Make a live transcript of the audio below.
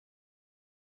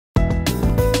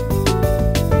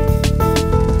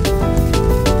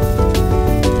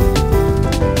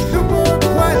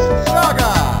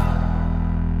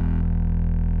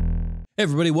Hey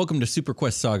everybody, welcome to Super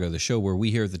Quest Saga, the show where we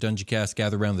here at the Dungeon Cast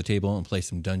gather around the table and play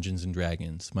some Dungeons and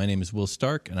Dragons. My name is Will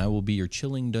Stark, and I will be your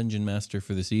chilling dungeon master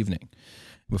for this evening.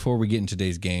 Before we get into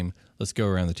today's game, let's go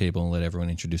around the table and let everyone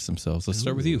introduce themselves. Let's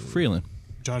start with you, Freeland.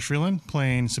 Josh Freeland,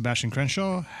 playing Sebastian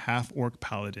Crenshaw, half-orc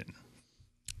paladin.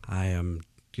 I am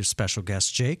your special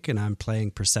guest, Jake, and I'm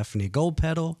playing Persephone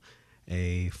Goldpetal,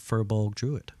 a Furbolg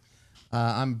druid.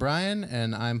 I'm Brian,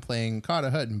 and I'm playing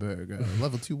Carter Huttenberg, a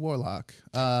level 2 warlock.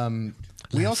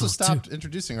 We also stopped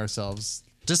introducing ourselves.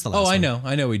 Just the last one.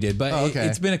 I know we did, but okay.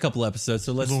 it's been a couple episodes,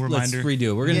 so let's reminder. redo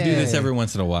it. We're going to do this every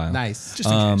once in a while. Nice. Just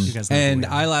in case you guys know who And we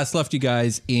are. I last left you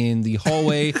guys in the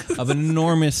hallway of an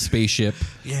enormous spaceship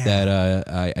that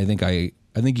I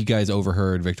think you guys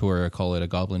overheard Victoria call it a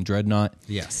goblin dreadnought.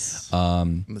 Yes.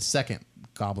 The second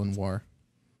Goblin War.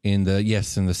 In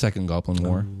the second Goblin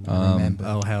War. Remember.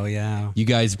 Oh, hell yeah. You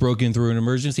guys broke in through an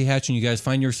emergency hatch, and you guys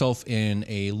find yourself in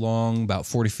a long, about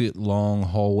 40 feet long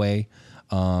hallway.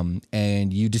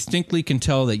 And you distinctly can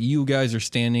tell that you guys are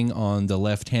standing on the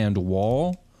left-hand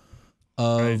wall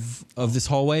of this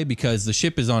hallway because the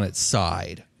ship is on its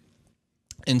side.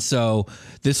 And so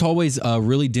this hallway's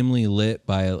really dimly lit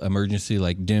by emergency,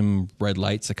 like dim red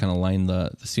lights that kind of line the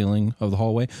ceiling of the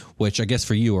hallway, which I guess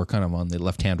for you are kind of on the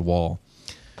left-hand wall.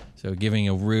 So giving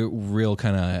a real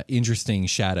kind of interesting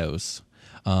shadows.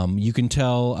 You can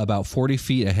tell about 40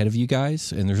 feet ahead of you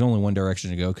guys, and there's only one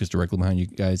direction to go because directly behind you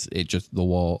guys,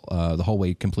 the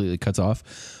hallway completely cuts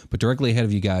off. But directly ahead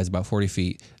of you guys, about 40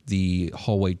 feet, the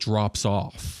hallway drops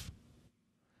off.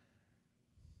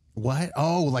 What?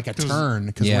 Oh, like a turn,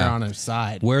 because we're on our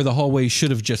side. Where the hallway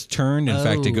should have just turned, in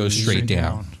fact, it goes straight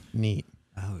down. Neat.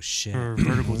 Oh, shit. Or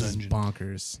vertical This is dungeon.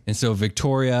 bonkers. And so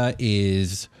Victoria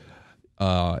is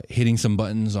hitting some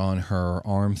buttons on her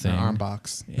arm thing. Arm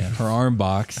box. Yeah, her arm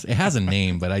box. It has a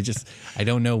name, but I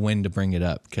don't know when to bring it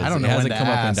up because I don't it know hasn't when to come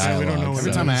up in ask. Yeah, dialogue. we don't know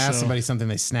Every So- time I ask so- somebody something,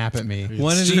 they snap at me.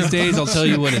 One of these days, I'll tell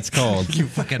you what it's called. You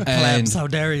fucking And plebs, how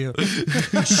dare you?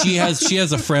 she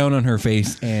has a frown on her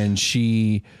face, and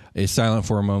she is silent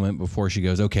for a moment before she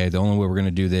goes, "Okay, the only way we're going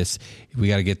to do this, we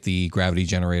got to get the gravity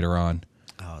generator on."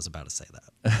 Oh, I was about to say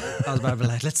that. I was about to be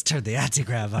like, let's turn the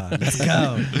anti-grav on. Let's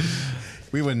go.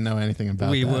 We wouldn't know anything about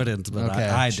We that. wouldn't, but Okay.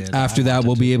 I did. After I that, wanted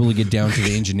we'll to. be able to get down to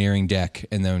the engineering deck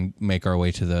and then make our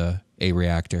way to the A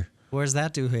reactor. Where's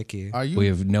that doohickey? Are you? We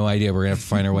have no idea. We're going to have to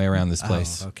find our way around this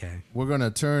place. Oh, okay. We're going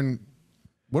to turn.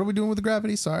 What are we doing with the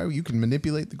gravity? Sorry, you can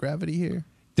manipulate the gravity here.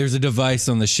 There's a device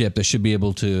on the ship that should be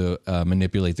able to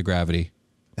manipulate the gravity.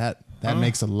 That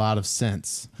makes a lot of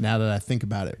sense now that I think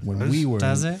about it. When we were,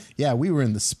 Does it? Yeah, we were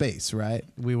in the space, right?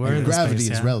 We were And in the gravity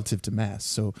space, is yeah. relative to mass.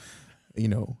 So,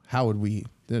 how would we?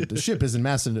 The ship isn't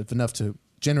massive enough to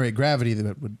generate gravity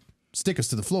that would stick us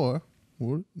to the floor.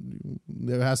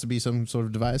 There has to be some sort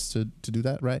of device to do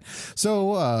that, right?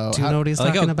 So, Do you know what he's I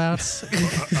like talking how- about?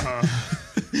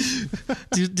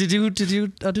 Did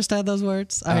you understand those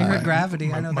words? I heard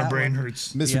gravity. I know My that brain one.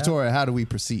 hurts. Miss Yeah. Victoria, how do we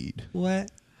proceed?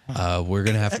 What? We're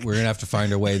gonna have to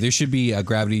find our way. There should be a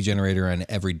gravity generator on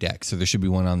every deck, so there should be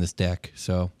one on this deck.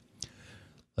 So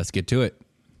let's get to it.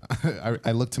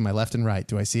 I look to my left and right.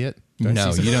 Do I see it? Do I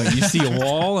No, see you don't. You see a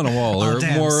wall and a wall, Oh, or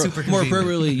damn, more super more convenient.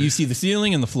 appropriately, you see the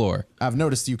ceiling and the floor. I've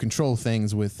noticed you control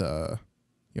things with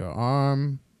your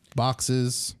arm,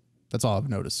 boxes. That's all I've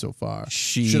noticed so far.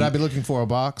 Should I be looking for a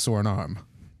box or an arm?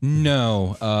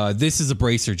 No, this is a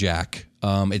bracer jack.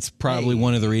 It's probably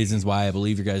one of the reasons why I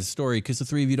believe your guys' story because the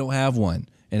three of you don't have one,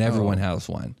 and everyone has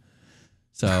one.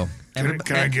 So Can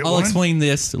I get I'll one? explain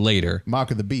this later. Mark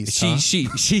of the beast.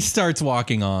 She starts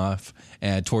walking off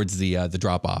towards the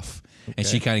drop off, and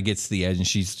she kind of gets to the edge, and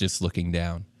she's just looking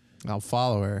down. I'll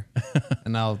follow her,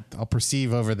 and I'll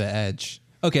perceive over the edge.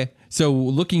 Okay, so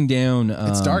looking down,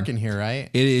 It's dark in here, right?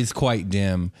 It is quite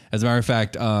dim. As a matter of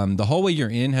fact, the hallway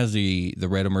you're in has the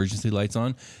red emergency lights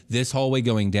on. This hallway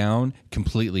going down,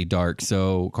 completely dark.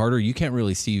 So Carter, you can't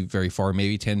really see very far,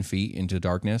 maybe 10 feet into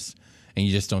darkness, and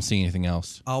you just don't see anything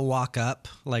else. I'll walk up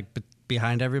like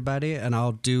behind everybody, and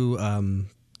I'll do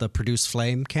the produce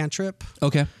flame cantrip,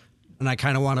 Okay. and I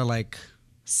kind of want to like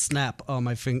snap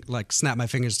my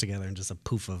fingers together, and just a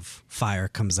poof of fire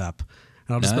comes up,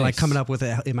 and I'll just be like Nice. coming up with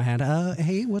it in my hand.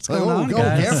 Hey, what's going on, go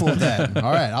guys? careful with that.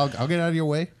 All right, I'll get out of your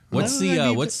way. What's Well, I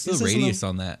mean, what's the is this a radius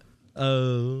on that?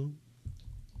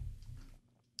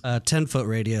 10-foot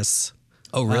radius.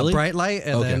 Oh, really? Bright light,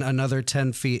 and Okay. then another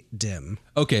 10 feet dim.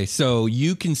 Okay, so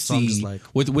you can I'm see just like-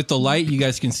 with the light, you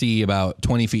guys can see about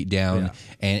 20 feet down, Yeah.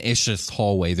 and it's just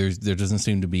hallway. There doesn't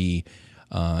seem to be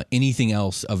anything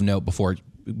else of note before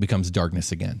it becomes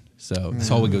darkness again. So this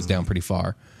hallway goes down pretty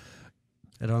far.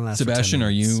 It only lasts for 10 Sebastian,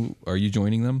 minutes. are you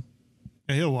joining them?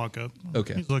 Yeah, he'll walk up.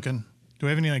 Okay. He's looking. Do we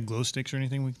have any like glow sticks or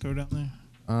anything we can throw down there?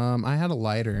 I had a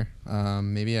lighter.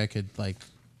 Maybe I could like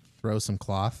throw some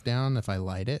cloth down if I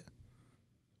light it.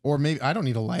 Or maybe I don't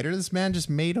need a lighter. This man just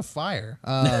made a fire.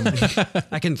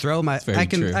 I can throw my very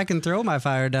true. I can throw my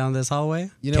fire down this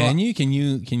hallway. You know, Can you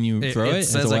throw it? It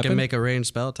as says a I can weapon? make a ranged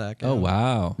spell attack. Oh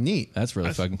wow, neat. that's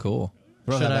really fucking cool.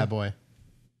 Throw Should that I? bad boy.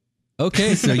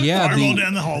 Okay, so yeah, Fireball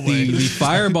down the hallway. the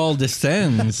fireball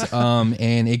descends,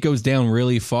 and it goes down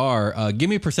really far. Give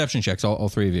me perception checks, all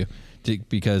three of you,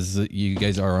 because you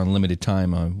guys are on limited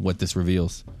time on what this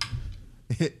reveals.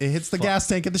 It hits the gas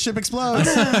tank and the ship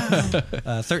explodes.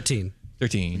 13.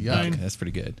 13. Yuck. Okay, that's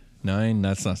pretty good. 9,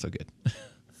 that's not so good.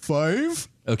 5.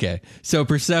 Okay, so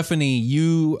Persephone,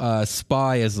 you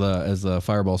spy as the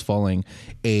fireball's falling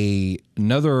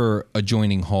another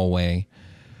adjoining hallway.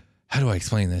 How do I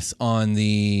explain this? On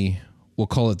we'll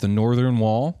call it the northern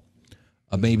wall,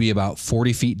 maybe about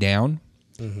 40 feet down,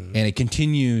 and it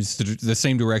continues the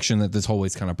same direction that this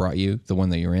hallway's kind of brought you, the one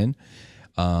that you're in.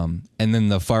 And then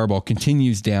the fireball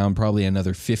continues down probably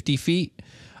another 50 feet,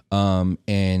 and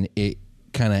it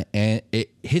it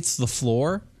hits the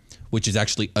floor, which is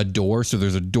actually a door. So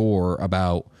there's a door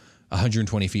about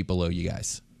 120 feet below you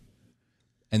guys.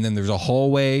 And then there's a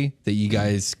hallway that you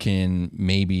guys can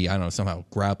maybe, I don't know, somehow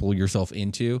grapple yourself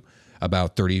into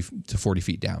about 30 to 40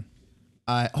 feet down.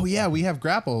 Oh yeah, we have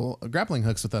grappling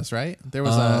hooks with us, right? There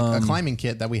was a climbing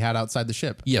kit that we had outside the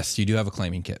ship. Yes, you do have a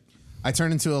climbing kit. I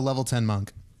turned into a level 10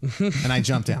 monk, and I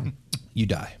jumped down. You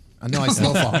die. No, I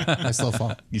slow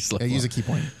fall. You slow I use fall. a key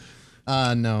point.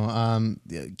 No.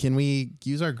 Can we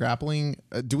use our grappling?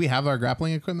 Do we have our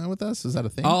grappling equipment with us? Is that a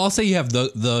thing? I'll say you have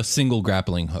the single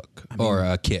grappling hook, or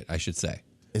a kit, I should say.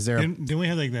 Is there? Didn't we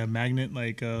have like the magnet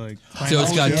So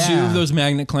it's got yeah. two of those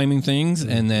magnet climbing things,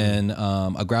 and then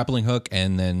a grappling hook,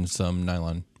 and then some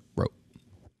nylon rope.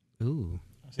 Ooh.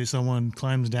 Say someone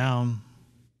climbs down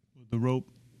with the rope.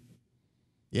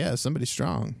 Yeah, somebody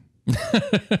strong.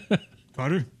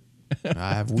 Carter?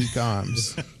 I have weak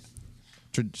arms.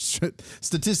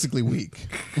 Statistically weak.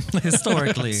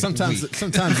 Historically. Sometimes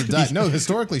it does. No,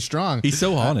 historically strong. He's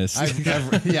so honest.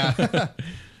 Yeah.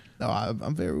 No,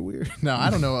 I'm very weird. No, I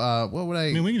don't know. What would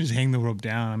I mean, we can just hang the rope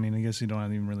down. I mean, I guess you don't have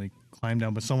to even really climb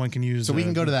down, but someone can use. So we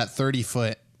can go to that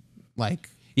 30-foot, like.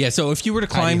 Yeah, so if you were to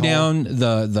climb Hidey hole.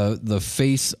 down the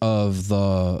face of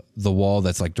the wall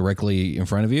that's like directly in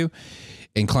front of you,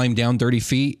 and climb down 30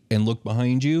 feet and look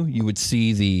behind you, you would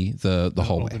see the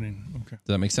hallway. opening. Okay.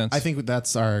 Does that make sense? I think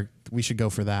we should go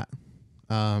for that.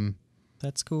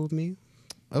 That's cool with me.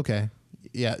 Okay.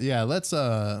 Yeah. Let's.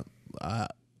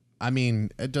 I mean,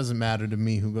 it doesn't matter to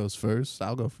me who goes first.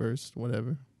 I'll go first.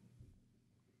 Whatever.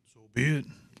 So be it.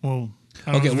 Well.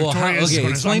 I don't Okay, know if well, Victoria's gonna-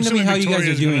 explain I'm to me assuming how you guys are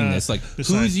Victoria's doing gonna this. Like,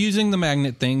 decide. who's using the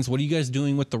magnet things? What are you guys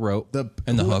doing with the rope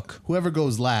and the hook? Whoever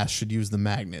goes last should use the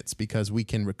magnets because we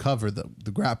can recover the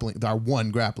grappling, our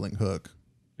one grappling hook.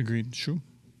 Agreed. Sure.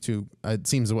 It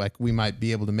seems like we might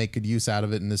be able to make good use out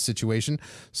of it in this situation.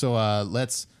 So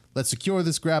let's secure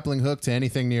this grappling hook to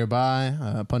anything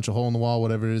nearby. Punch a hole in the wall,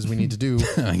 whatever it is we need to do.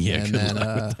 Yeah, and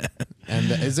good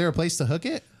then is there a place to hook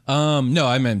it? No,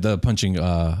 I meant the punching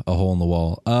a hole in the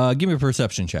wall. Give me a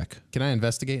perception check. Can I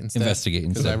investigate instead? Investigate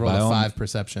Because instead. I rolled By a all- 5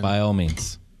 perception. By all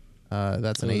means. That's an Oh,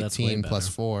 that's way 18 plus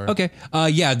better. 4. Okay.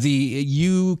 Yeah.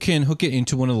 You can hook it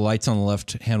into one of the lights on the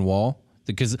left hand wall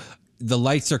because the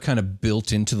lights are kind of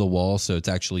built into the wall, so it's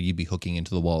actually you'd be hooking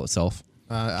into the wall itself.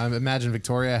 I imagine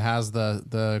Victoria has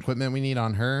the equipment we need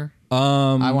on her.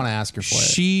 I want to ask her for it.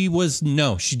 She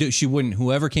wouldn't.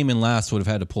 Whoever came in last would have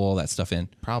had to pull all that stuff in.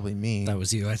 Probably me. That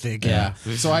was you, I think. Yeah.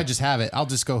 So I just have it. I'll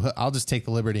just take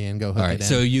the liberty and go hook All right. it in.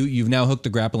 So you've now hooked the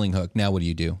grappling hook. Now what do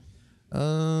you do?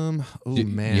 Oh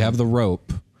man. You have the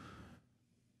rope.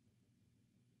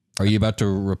 Are you about to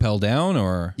rappel down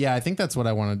or? Yeah, I think that's what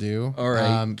I want to do. All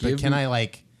right, But give can me- I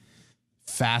like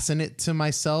fasten it to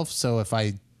myself so if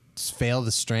I fail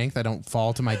the strength, I don't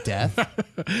fall to my death?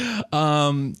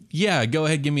 Yeah. Go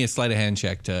ahead. Give me a sleight of hand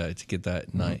check to get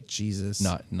that night. Jesus.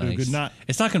 Not nice. good knot.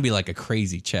 It's not going to be like a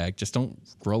crazy check. Just don't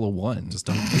roll a 1. Just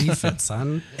don't. Beef it,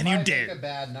 son. And you did. a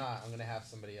bad knot, I'm going to have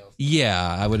somebody else.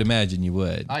 Yeah, I would imagine you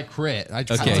would. I crit. I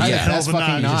Okay, tied yeah. the best Hell of a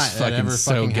fucking knot. knot Just that fucking ever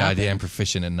so fucking goddamn happened.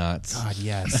 proficient in knots. God,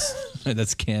 yes.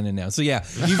 That's canon now. So yeah,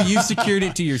 you've secured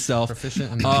it to yourself.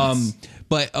 Proficient in knots.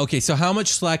 But okay, so how much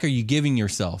slack are you giving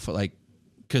yourself? Like,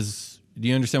 because do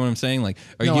you understand what I'm saying? Like,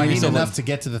 are you No, I giving need yourself enough to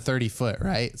get to the 30 foot,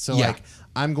 right? So Yeah. like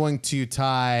I'm going to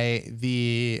tie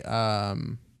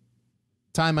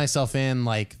myself in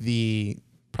like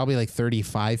probably like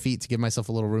 35 feet to give myself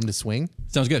a little room to swing.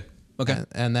 Sounds good. Okay.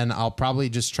 And then I'll probably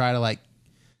just try to like,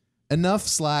 enough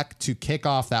slack to kick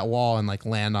off that wall and like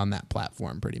land on that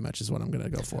platform. Pretty much is what I'm gonna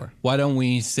go for. Why don't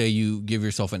we say you give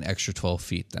yourself an extra 12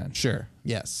 feet then? Sure.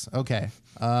 Yes. Okay.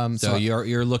 So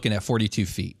you're looking at 42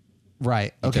 feet.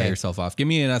 Right. You cut Okay. yourself off. Give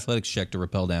me an athletics check to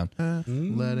rappel down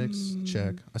Athletics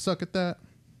check. I suck at that.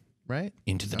 Right.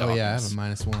 into the Oh darkness. yeah, I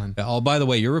have a -1. Oh, by the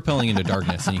way, you're rappelling into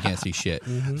darkness and you can't see shit.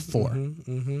 4.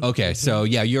 Okay, so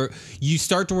yeah, you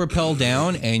start to rappel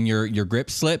down and your grip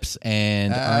slips,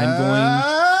 and I'm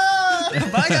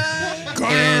going. Bye guys.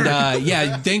 And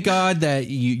yeah, thank God that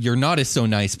your knot is so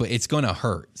nice, but it's gonna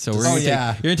hurt. So we're gonna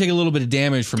you're gonna take a little bit of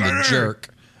damage from the jerk.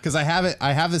 Because I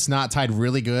have this knot tied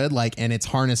really good, like, and it's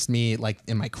harnessed me like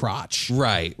in my crotch,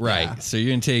 Right. Yeah. So you're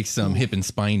gonna take some hip and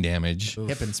spine damage.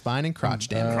 hip and spine and crotch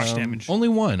damage. Crush damage. Only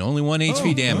one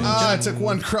HP damage. I took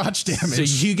 1 crotch damage. So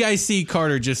you guys see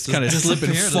Carter just kind of slip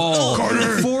and fall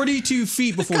 42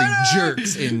 feet before he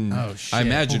jerks and shit. I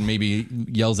imagine maybe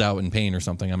yells out in pain or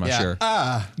something. I'm not sure.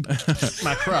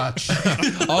 My crotch.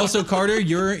 Also, Carter,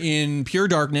 you're in pure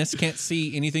darkness. Can't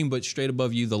see anything but straight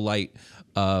above you, the light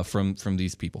from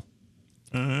these people.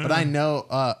 But I know,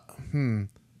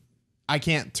 I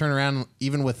can't turn around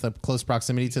even with the close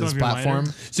proximity to this Don't have your platform.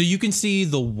 lighter? So you can see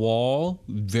the wall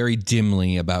very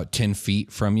dimly about 10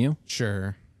 feet from you.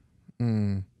 Sure.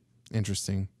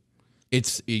 Interesting.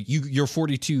 You're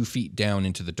 42 feet down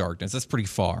into the darkness. That's pretty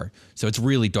far. So it's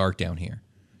really dark down here.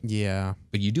 Yeah.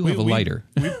 But you do have a lighter.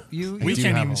 We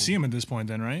can't even see him at this point,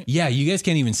 then, right? Yeah, you guys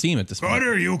can't even see him at this point.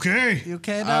 Carter, you okay? You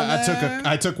okay down there?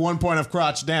 I took 1 point of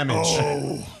crotch damage.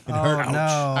 Oh, It hurt.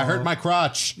 no. I hurt my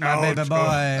crotch. My baby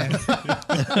boy.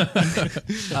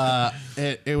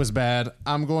 It was bad.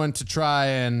 I'm going to try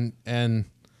and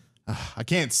I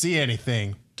can't see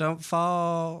anything. Don't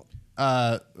fall.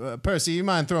 Percy, you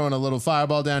mind throwing a little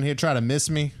fireball down here? Try to miss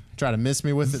me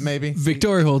with it, maybe.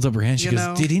 Victoria holds up her hand. She You goes,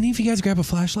 know- "Did any of you guys grab a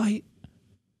flashlight?"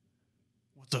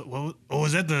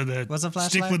 was that the What's a stick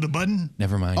flashlight? with the button?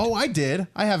 Never mind. Oh, I did.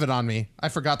 I have it on me. I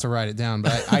forgot to write it down,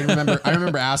 but I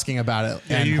remember asking about it.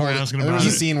 Yeah, you were asking there about was a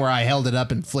it. scene where I held it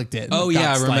up and flicked it. and Oh it yeah, I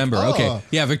got like, remember. oh. Okay.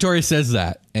 Yeah, Victoria says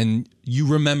that. And you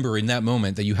remember in that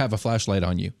moment that you have a flashlight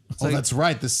on you. Oh, that's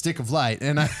right, the stick of light.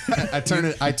 And I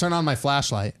turn on my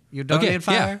flashlight. You don't Okay, need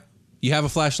fire? yeah. You have a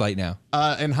flashlight now.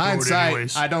 In hindsight,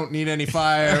 anyways. I don't need any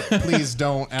fire. Please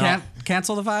don't. And I'll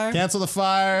Cancel the fire? cancel the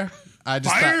fire. I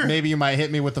just Fire? thought maybe you might hit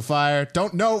me with the fire.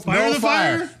 Don't no Fire no the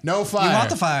fire. fire? No fire. want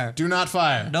the fire. Do not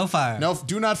fire. No fire. No,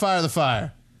 do not fire the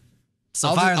fire. So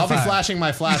I'll, fire I'll the be fire. flashing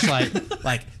my flashlight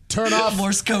like turn off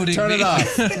Morse coding turn me. it off.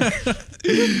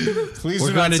 Please We're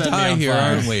do not going to set me die on here,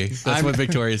 fire. aren't we? That's what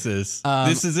Victoria says.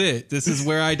 This is it. This is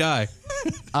where I die.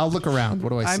 I'll look around. What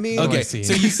do I see? I mean- What do I Okay, see?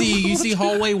 so you see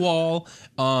hallway wall,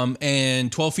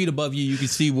 and 12 feet above you, you can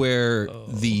see where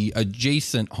the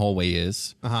adjacent hallway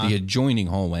is, the adjoining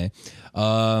hallway.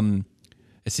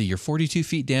 Let's see, you're 42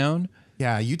 feet down.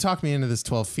 yeah, you talked me into this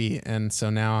 12 feet, and so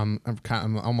now I'm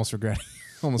almost regretting.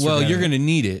 Almost Well, regretting you're it. going to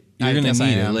need it. You're I going to guess I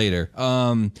need it am. later.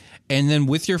 And then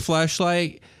with your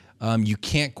flashlight, you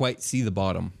can't quite see the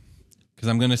bottom because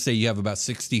I'm going to say you have about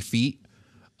 60 feet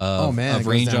of it goes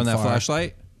range down on that far.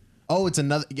 flashlight. Oh, it's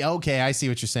another. Yeah, okay, I see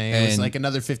what you're saying. It was And- like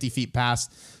another 50 feet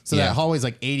past. So Yeah. that hallway's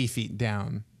like 80 feet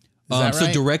down. Is that So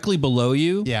right? directly below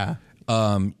you, Yeah.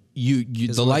 you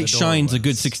the where light the door shines a good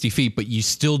was. 60 feet, but you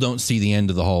still don't see the end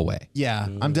of the hallway. Yeah.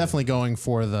 I'm definitely going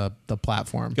for the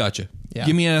platform. Gotcha. Yeah.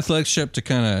 Give me an athletics check to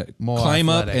kind of More climb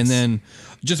up, athletics. and then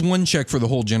just one check for the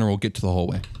whole general get to the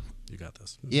hallway. You got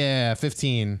this. Yeah,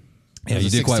 15. Yeah, It was you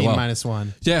a did quite 16 well. minus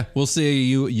 1. Yeah, we'll say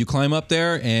you climb up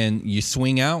there and you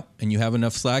swing out and you have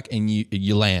enough slack and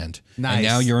you land. Nice. And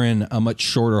now you're in a much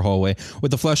shorter hallway.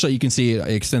 With the flashlight, you can see it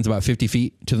extends about 50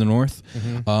 feet to the north.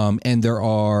 And there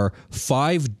are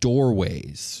 5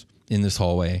 doorways in this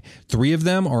hallway. 3 of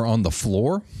them are on the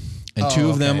floor and 2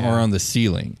 of them okay, are yeah. on the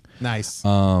ceiling. Nice.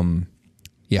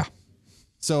 Yeah.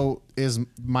 So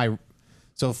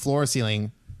floor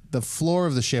ceiling, the floor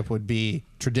of the ship would be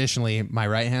traditionally my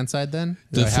right-hand side then?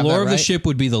 Do The I have floor that of the right? ship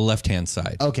would be the left-hand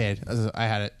side. Okay, I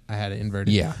had it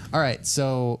inverted. Yeah. All right,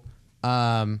 so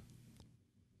I'll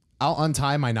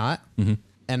untie my knot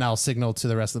and I'll signal to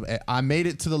the rest of the. I made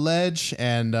it to the ledge,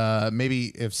 and maybe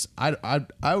if I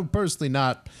would personally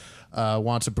not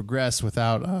want to progress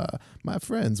without my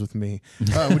friends with me.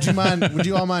 Would you mind? Would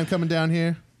you all mind coming down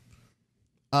here?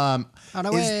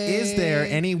 Is there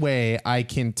any way I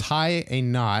can tie a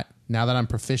knot now that I'm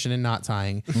proficient in knot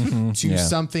tying to yeah.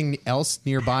 something else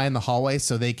nearby in the hallway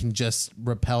so they can just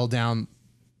rappel down?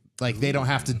 Like they don't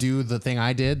have to do the thing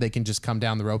I did. They can just come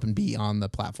down the rope and be on the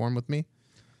platform with me.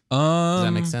 Does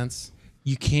that make sense?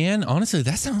 You can. Honestly,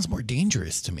 that sounds more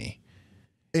dangerous to me.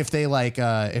 if they like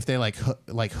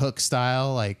hook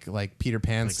style, like Peter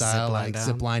Pan Like style, zip line like down?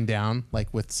 zip line down,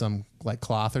 like with some like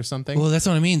cloth or something. Well, that's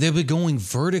what I mean. They've been going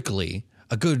vertically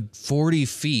a good 40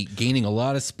 feet, gaining a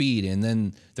lot of speed, and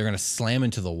then they're going to slam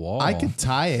into the wall. I could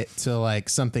tie it to like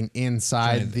something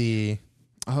inside the.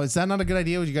 Oh, is that not a good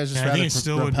idea? Would you guys just I rather think it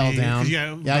still would rappel be. down?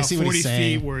 Yeah, I about see what 40 he's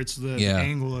saying. feet where it's the Yeah.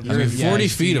 angle of I mean, it. Yeah, 40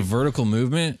 his feet of feet. vertical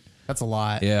movement. That's a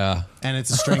lot. Yeah. And it's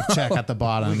a strength check at the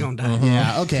bottom. We gonna die.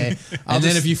 Yeah. Okay. And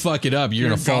then if you fuck it up, you're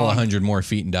going to fall gone. 100 more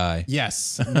feet and die.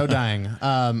 Yes, no dying.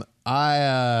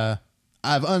 I've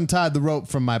untied the rope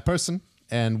from my person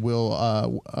and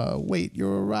will wait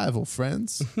your arrival,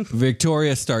 friends.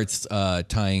 Victoria starts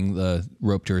tying the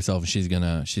rope to herself, and she's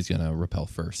gonna rappel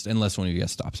first, unless one of you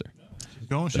guys stops her.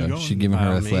 She's So going. she's giving By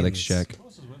her all athletics means.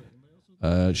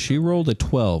 check. She rolled a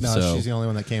 12, No, so she's the only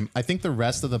one that came. I think the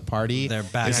rest of the party They're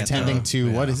back is at tending the-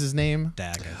 to what is his name?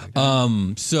 Dag, I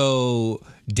think. so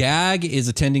Dag is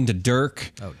attending to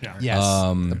Dirk. Oh, Yeah. Yes,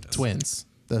 the twins,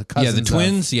 the cousins. Yeah, the of-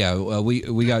 twins. Yeah,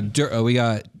 we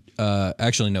got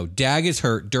actually no. Dag is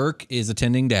hurt. Dirk is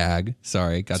attending Dag.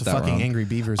 Sorry, got It's that fucking wrong. angry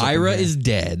beavers. up in Ira here. is We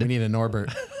dead. need a Norbert.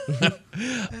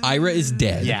 Ira is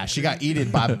dead. Yeah, she got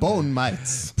eaten by bone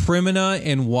mites. Primina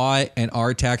and Watt and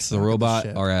Artax the robot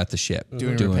ship. are at the ship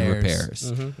Doing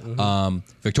repairs.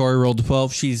 Victoria rolled a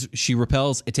 12. She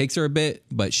repels. It takes her a bit,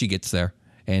 but she gets there.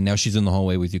 And now she's in the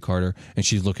hallway with you, Carter, and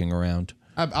she's looking around.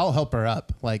 I'll help her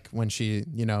up, like when she,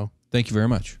 Thank you very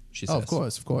much. She says. Oh, of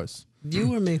course.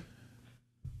 You or me?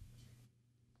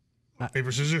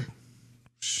 Paper, scissors.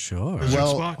 Sure.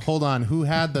 Well, Spock. hold on. Who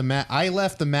had the I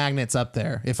left the magnets up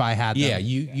there. If I had them. Yeah,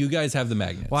 you guys have the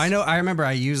magnets. Well, I remember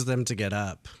I used them to get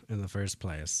up in the first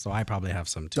place, so I probably have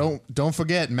some too. Don't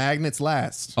forget, magnets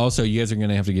last. Also, you guys are going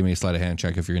to have to give me a sleight of hand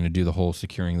check if you're going to do the whole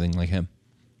securing thing like him.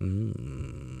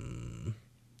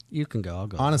 You can go. I'll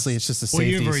go. Honestly, it's just a Well,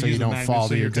 safety, you've already so you used the don't magnet, fall so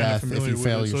to your you're kinda death if familiar you with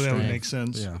fail it, your so that would strength. make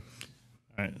sense. Yeah. All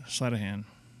right, sleight of hand.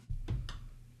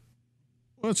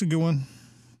 Well, that's a good one.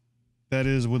 That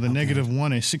is with a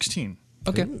 -1, a 16.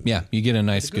 Okay. Yeah, you get a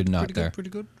nice good knot there. Pretty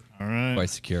good. All right. Quite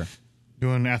secure.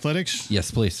 Doing athletics?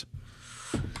 Yes, please.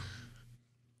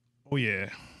 Oh, yeah.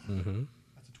 That's a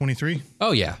 23.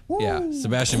 Oh yeah, yeah.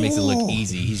 Sebastian makes it look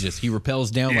easy. He repels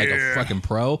down like a Yeah. fucking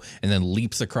pro, and then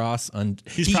leaps across.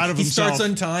 He's proud of He starts himself.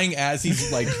 untying as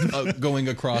he's like going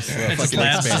across the fucking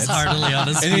Lands expanse, heartily on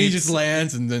his and then he feet. just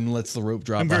lands and then lets the rope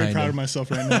drop I'm very behind proud him. of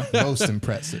myself right now. Most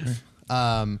impressive.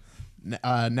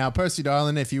 Now, Percy,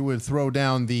 darling, if you would throw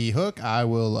down the hook, I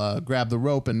will grab the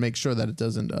rope and make sure that it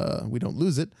doesn't. We don't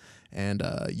lose it, and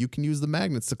you can use the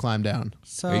magnets to climb down.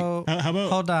 So How about-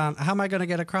 hold on? How am I going to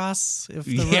get across if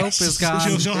the Yes. rope is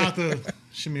gone? She'll have to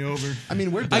shimmy over. I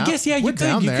mean, we're. Down, I guess yeah, we're you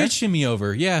down there. could shimmy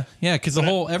over. Yeah, because the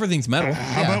whole everything's metal.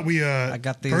 How Yeah. about we,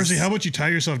 got these- Percy, how about you tie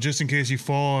yourself just in case you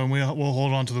fall and we'll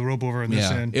hold on to the rope over on this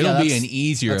Yeah, end. it'll Yeah, be that's- an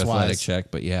easier that's athletic wise.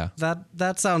 check, but yeah.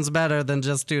 That sounds better than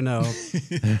just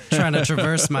trying to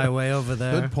traverse my way over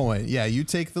there. Good point. Yeah, you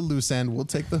take the loose end. We'll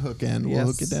take the hook end. We'll Yes.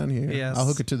 hook it down here. Yes. I'll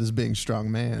hook it to this big,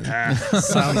 strong man.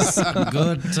 Sounds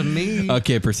good to me.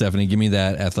 Okay, Persephone, give me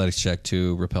that athletics check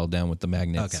to repel down with the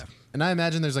magnets. Okay. And I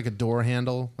imagine there's like a door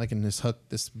handle, like in this hook,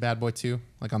 this bad boy too,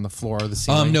 like on the floor or the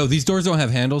ceiling. No, these doors don't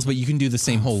have handles, but you can do the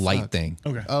same whole light thing.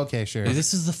 Okay. Okay, sure.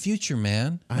 This is the future,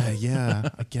 man. Yeah,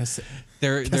 I guess.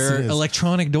 They're it they're is.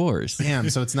 electronic doors. Damn.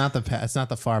 So it's not it's not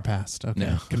the far past. Okay,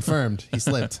 No. confirmed. He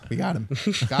slipped. We got him.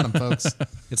 Got him, folks.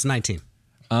 It's 19.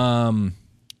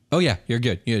 Oh yeah, you're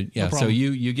good. Yeah. So problem.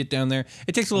 you get down there.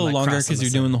 It takes a little Like longer crossing because the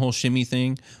you're doing the whole shimmy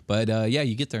thing, but yeah,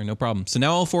 you get there, no problem. So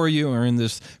now all four of you are in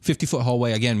this 50-foot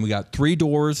hallway. Again, we got 3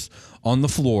 doors on the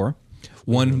floor.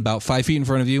 One about 5 feet in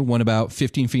front of you, one about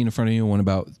 15 feet in front of you, one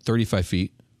about 35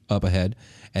 feet up ahead,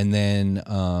 and then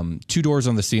 2 doors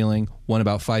on the ceiling. One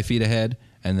about 5 feet ahead,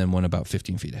 and then one about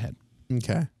 15 feet ahead.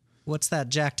 Okay. What's that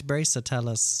jacked bracer tell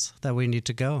us that we need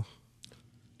to go?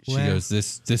 She Where? goes,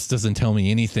 "This doesn't tell me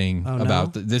anything Oh, no?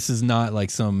 about. This is not like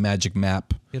some magic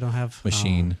map You don't have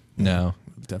machine. No."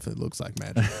 It definitely looks like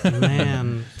magic. Oh,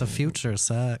 man, the future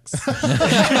sucks.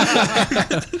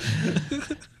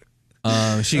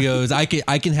 She goes, I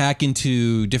can hack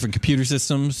into different computer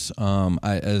systems.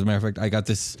 As a matter of fact, I got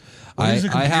this. is a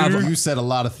I have. computer? You said a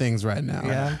lot of things right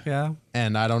now. yeah.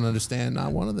 And I don't understand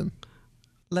not one of them.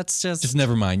 Let's just Just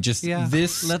never mind. Just Yeah,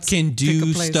 this let's can pick a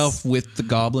do place. stuff with the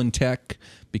goblin tech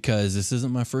because this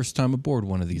isn't my first time aboard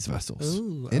one of these vessels.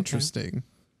 Ooh, okay. Interesting.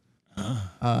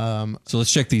 So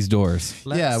let's check these doors.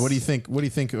 Yeah. What do you think? What do you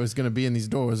think it was going to be in these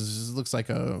doors? This looks like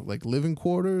living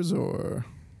quarters or.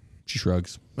 She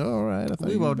shrugs. All right. I thought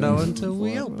We you won't were know being- until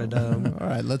we open them. All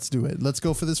right. Let's do it. Let's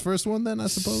go for this first one then, I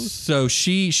suppose. So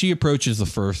she approaches the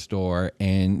first door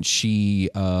and she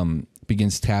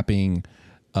begins tapping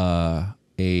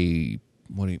a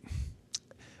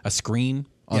screen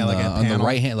on, Yeah, like a on the panel.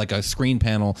 right hand, like a screen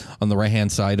panel on the right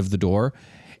hand side of the door,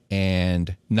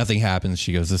 and nothing happens.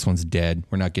 She goes, "This one's dead.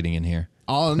 We're not getting in here."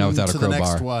 On Not without to a the crowbar.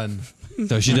 next one.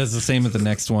 So she does the same with the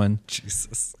next one.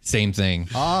 Jesus. Same thing.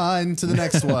 On to the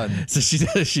next one. So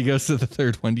she goes to the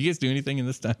third one. Do you guys do anything in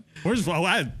this time? Where's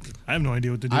I have no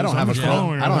idea what to do. I don't so have I'm a just crow.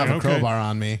 following her. I don't I'm have a like, okay. crowbar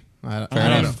on me. I Fair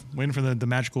I'm enough. waiting for the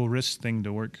magical wrist thing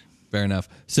to work. Fair enough.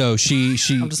 So she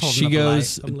I'm just holding up a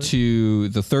goes light. I'm like- to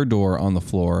the third door on the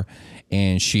floor,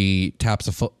 and she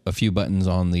taps a few buttons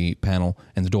on the panel,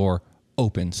 and the door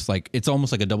opens. Like it's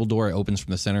almost like a double door. It opens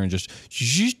from the center and just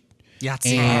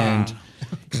Yahtzee. and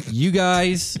you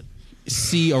guys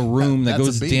see a room that That's a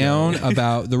goes bingo. down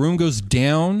about the room goes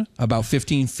down about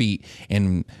 15 feet,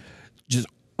 and just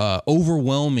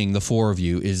overwhelming the four of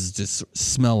you is this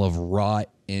smell of rot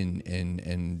and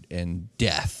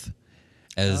death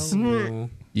as Oh.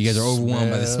 you guys are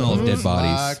overwhelmed by the smell of dead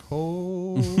bodies. Like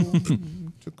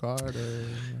home to Carter.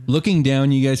 Looking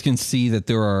down, you guys can see that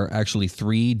there are actually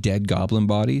 3 dead goblin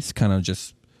bodies kind of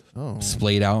just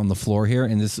splayed out on the floor here.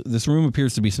 And this room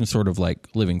appears to be some sort of like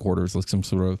living quarters, like some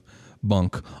sort of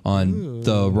bunk. On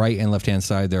the right and left hand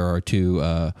side, there are 2,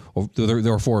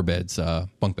 there are 4 beds,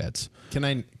 bunk beds. Can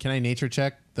I nature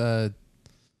check the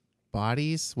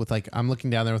bodies with like I'm looking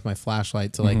down there with my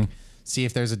flashlight to like see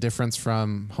if there's a difference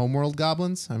from homeworld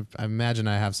goblins? I imagine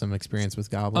I have some experience with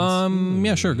goblins.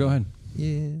 Yeah, sure, go ahead.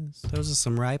 Yes. Those are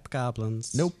some ripe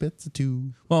goblins. Nope, it's a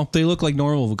 2. Well, they look like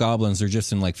normal goblins. They're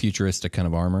just in like futuristic kind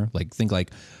of armor. Like think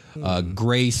like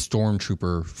gray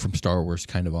stormtrooper from Star Wars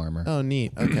kind of armor. Oh,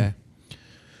 neat. Okay.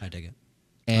 I dig it.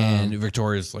 And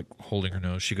Victoria's like holding her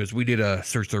nose. She goes, "We did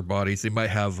search their bodies. They might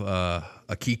have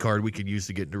a key card we could use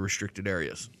to get into restricted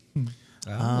areas."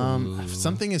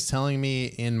 Something is telling me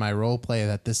in my role play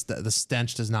that the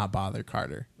stench does not bother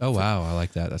Carter. Oh wow, I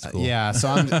like that. That's cool. Yeah, so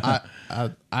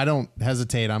I don't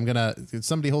hesitate. I'm gonna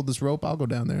somebody hold this rope. I'll go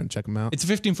down there and check them out. It's a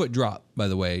 15-foot drop, by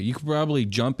the way. You could probably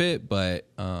jump it, but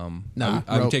Nah,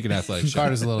 I would rope. take an athletics check.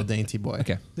 Carter's a little dainty boy.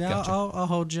 Okay, Yeah, gotcha. I'll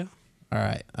hold you. All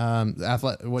right.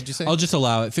 What'd you say? I'll just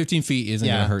allow it. 15 feet isn't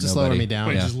Yeah, gonna hurt just nobody. lower me down.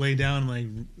 Wait, Yeah. just lay down and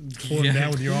like pull him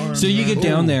down with your arm. So you get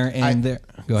down there, and I- there.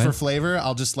 Go ahead. For flavor,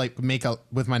 I'll just like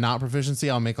with my not proficiency,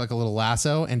 I'll make like a little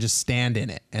lasso and just stand in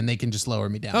it, and they can just lower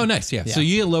me down. Oh, nice. Yeah. So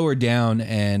you get lowered down,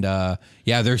 and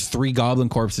there's 3 goblin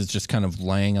corpses just kind of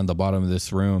laying on the bottom of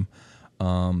this room.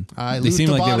 I They loot seem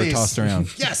the like they were bodies. tossed around.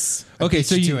 Yes. I Okay, beat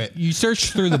so to it. you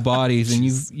search through the bodies, and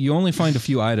you only find a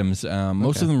few items.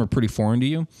 Most of them are pretty foreign to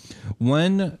you.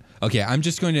 Okay, I'm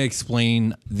just going to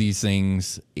explain these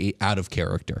things out of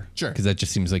character. Sure. Because that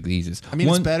just seems like the easiest. I mean,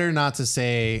 it's better not to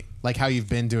say like how you've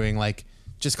been doing, like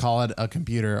just call it a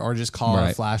computer or just call it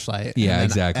Right. a flashlight. Yeah, and then,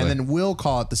 exactly. And then we'll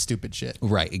call it the stupid shit.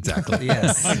 Right, exactly.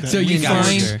 Yes. So you got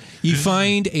find it. you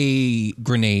find a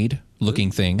grenade looking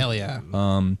thing. Hell yeah.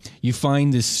 You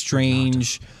find this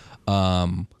strange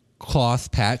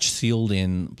cloth patch sealed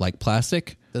in like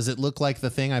plastic. Does it look like the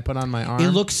thing I put on my arm?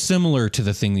 It looks similar to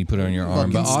the thing you put on your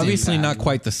arm, but Fucking obviously stim not pad.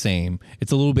 quite the same.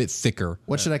 It's a little bit thicker.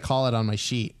 What should I call it on my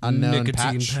sheet? Unknown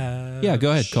Nicotine patch. patch. Yeah,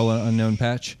 go ahead. Call it unknown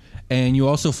patch. And you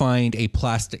also find a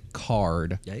plastic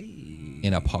card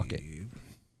in a pocket.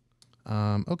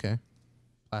 Okay.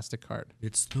 Plastic card.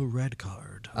 It's the red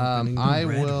card. I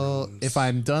will if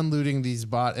I'm done looting these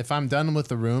if I'm done with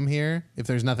the room here, if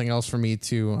there's nothing else for me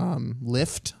to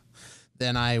lift,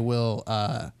 then I will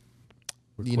to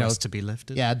be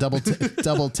lifted. yeah,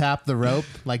 double tap the rope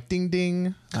like ding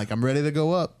ding, like I'm ready to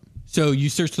go up. So you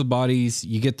search the bodies,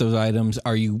 you get those items.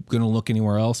 Are you going to look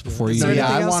anywhere else before you? So yeah,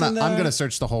 anything else in I'm there? gonna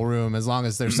search the whole room as long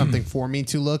as there's something for me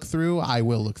to look through. I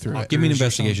will look through it. Give me an Or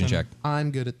investigation something. check.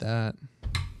 I'm good at that.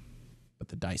 But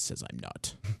the dice says I'm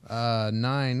not.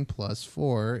 9 plus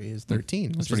 4 is 13,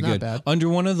 which That's is pretty not good. bad. Under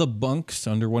one of the bunks,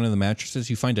 under one of the mattresses,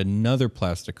 you find another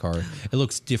plastic card. It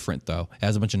looks different though. It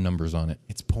has a bunch of numbers on it.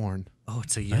 It's porn. Oh,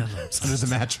 it's a yellow. It's under the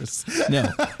mattress.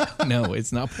 No,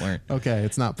 it's not porn. Okay,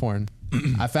 it's not porn.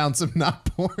 I found some not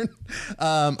porn.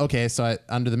 Okay, so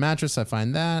under the mattress, I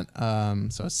find that.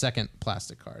 So a second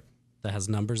plastic card. That has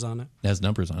numbers on it. It has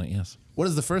numbers on it. Yes. What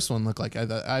does the first one look like?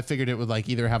 I figured it would like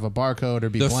either have a barcode or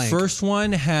be The blank. first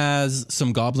one has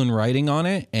some goblin writing on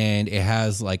it, and it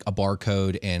has like a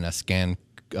barcode and a scan.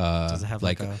 Does it have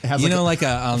like a- It has like a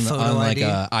on photo like ID?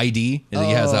 a ID? It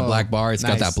has that Oh, black bar. It's got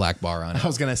nice. that black bar on it. I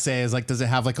was gonna say is like, does it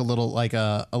have like a little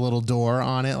a little door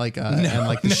on it, like and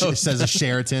like it says a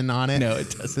Sheraton on it? No, it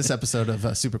doesn't. This episode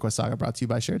of Super Quest Saga brought to you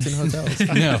by Sheraton Hotels.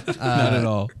 No, not at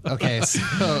all. Okay,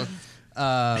 so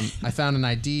I found an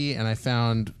ID and I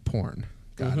found porn.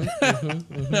 Got it.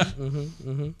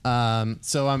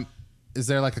 So is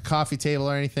there like a coffee table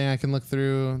or anything I can look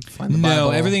through? Find the No,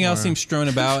 Bible, everything else or- seems strewn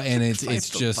about, and it's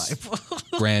just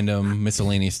random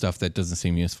miscellaneous stuff that doesn't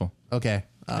seem useful, okay.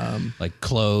 like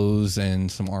clothes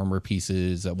and some armor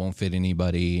pieces that won't fit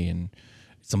anybody, and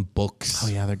some books. Oh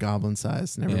yeah, they're goblin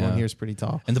sized, and everyone Yeah. here's pretty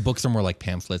tall. And the books are more like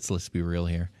pamphlets. Let's be real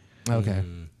here. Okay.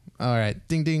 All right.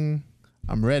 Ding ding.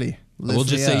 I'm ready. Lift We'll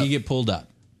just me say up. you get pulled up.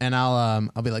 And I'll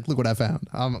be like, look what I found.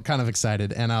 I'm kind of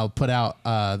excited, and I'll put out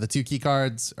the 2 key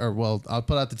cards, I'll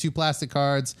put out the 2 plastic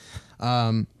cards,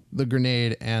 the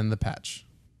grenade, and the patch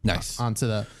Nice. onto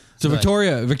the. So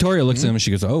Victoria looks at him and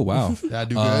she goes, "Oh wow, I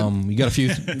do good. You got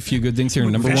a few good things here.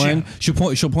 Number one, she'll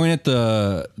point at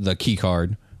the key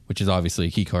card, which is obviously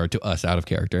a key card to us out of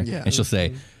character, Yeah. and she'll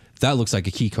say, "That looks like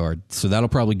a key card. So that'll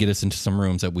probably get us into some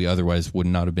rooms that we otherwise would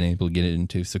not have been able to get it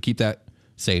into. So keep that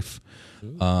safe."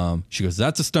 She goes,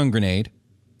 "That's a stun grenade.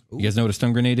 You guys know what a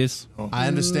stun grenade is? I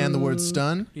understand the word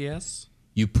stun. Yes.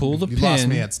 You pull the You pin. lost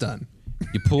me at stun.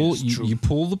 You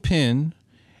pull the pin.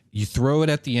 You throw it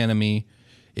at the enemy.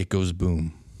 It goes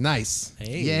boom." Nice.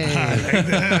 Hey. Yay.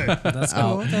 That's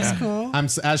cool. That's cool.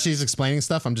 As she's explaining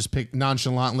stuff, I'm just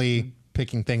nonchalantly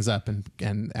picking things up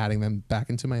and adding them back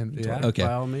into my inventory. Yeah. Okay.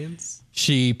 By all means.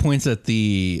 She points at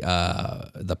the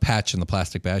patch in the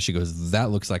plastic bag. She goes, "That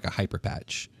looks like a hyper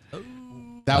patch."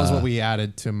 That was what we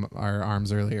added to our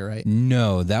arms earlier, right?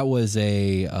 No, that was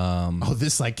a Oh,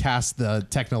 this like cast the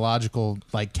technological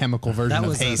like chemical version That of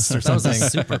was haste a, or that was something. a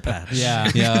super patch.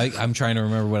 Yeah. yeah. I'm trying to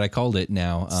remember what I called it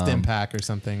now. Stim pack or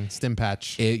something. Stim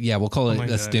patch. Yeah, we'll call it like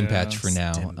a that, stim yeah. patch for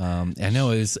now. I know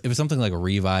it was something like a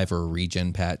revive or a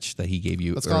regen patch that he gave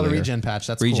you. Let's call it a earlier. regen patch.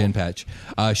 That's regen cool.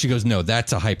 patch. She goes, "No,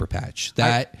 that's a hyper patch.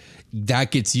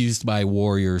 That gets used by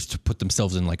warriors to put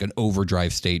themselves in like an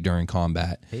overdrive state during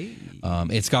combat.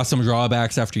 It's got some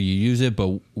drawbacks after you use it,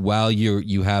 but while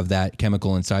you have that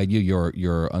chemical inside you,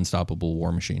 you're unstoppable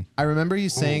war machine." I remember you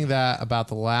saying that about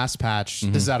the last patch.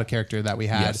 This is out of character that we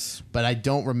had, Yes. but I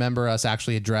don't remember us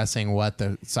actually addressing what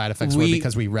the side effects were We-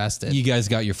 because we rested. You guys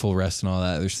got your full rest and all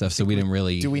that other stuff, so we didn't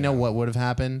really. Do we know what would have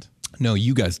happened? No,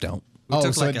 you guys don't. Oh,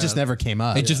 took so like it just a- never came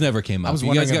up. It just never came up. was You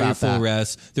guys wondering got your about full that.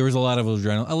 rest. There was a lot of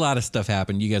adrenaline. A lot of stuff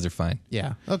happened. You guys are fine.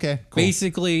 Yeah. Okay. Cool.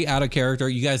 Basically, out of character,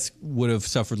 you guys would have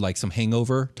suffered like some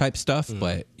hangover type stuff,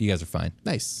 but you guys are fine.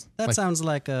 Nice. That sounds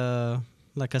like a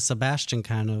Sebastian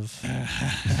kind of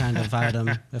item.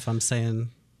 If I'm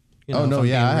saying, Oh if no, I'm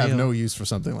yeah, I being have real. no use for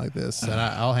something like this, and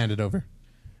I'll hand it over.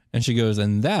 And she goes,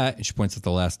 and she points at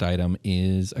the last item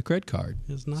is a credit card.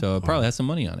 It's not So it probably has some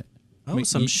money on it. Oh,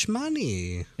 some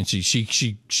shmoney. And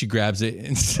she grabs it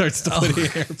and starts to put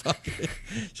it in her pocket.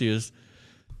 She goes,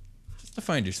 "Just a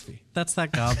finder's fee. That's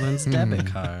that goblin's debit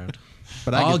card.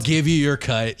 But I'll get give you your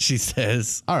cut," she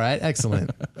says. all right,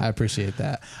 excellent. I appreciate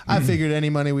that. I figured any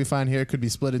money we find here could be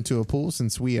split into a pool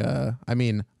since we We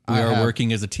are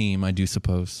working as a team, I do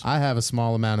suppose. I have a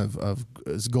small amount of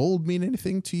does gold mean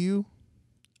anything to you?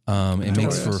 It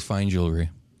makes for fine jewelry.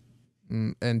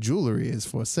 And jewelry is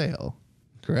for sale,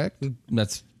 correct?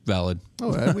 That's valid.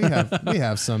 Oh, we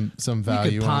have some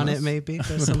value. You could pawn on it us. maybe. Go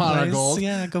Pawn our someplace. gold.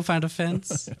 Yeah, go find a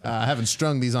fence. I haven't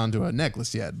strung these onto a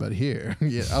necklace yet, but here.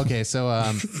 Yeah. Okay. So,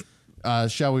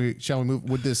 shall we move?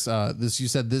 Would this you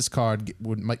said this card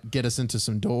might get us into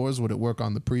some doors? Would it work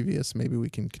on the previous? Maybe we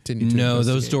can continue. To No, those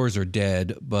investigate. doors are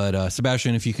dead. But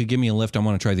Sebastian, if you could give me a lift, I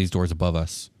want to try these doors above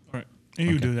us. All right. And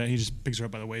you do that. He just picks her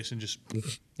up by the waist and just.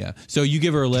 Yeah. So you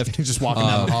give her a lift. Just walking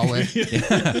down the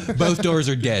hallway. Both doors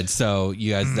are dead. So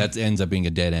you guys, that ends up being a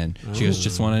dead end. She goes,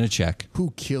 "Just wanted to check."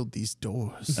 Who killed these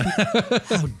doors?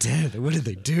 How dead? What did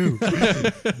they do?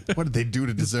 What did they do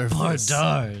to deserve Poor this?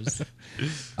 doors.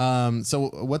 So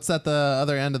what's at the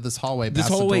other end of this hallway? This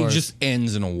past the hallway doors? just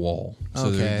ends in a wall. So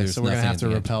Okay, there's so we're gonna nothing have at to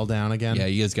the end. rappel down again. Yeah,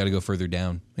 you guys got to go further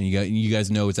down, and you guys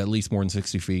know it's at least more than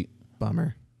 60 feet.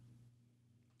 Bummer.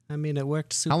 I mean, it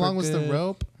worked super How long was the good.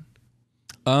 rope?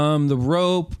 The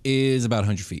rope is about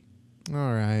 100 feet.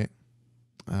 All right.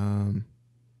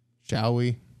 Shall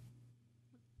we?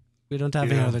 We don't have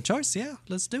any Yeah. other choice. Yeah,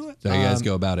 let's do it. So how you guys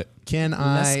go about it. Can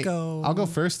Let's I? go. I'll go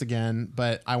first again,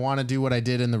 but I want to do what I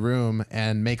did in the room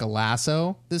and make a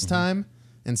lasso this time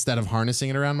instead of harnessing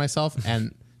it around myself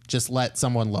and just let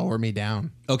someone lower me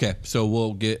down. Okay, so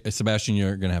we'll get Sebastian.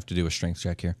 You're gonna have to do a strength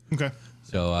check here. Okay.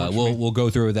 So we'll go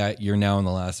through that. You're now in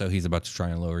the lasso. He's about to try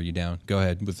and lower you down. Go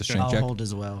ahead with the strength I'll check. hold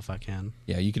as well if I can.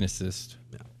 Yeah, you can assist.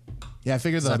 Yeah, I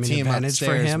figured Does the that mean team advantage for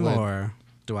upstairs him, would. or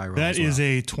do I roll? That as well? is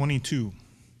a 22.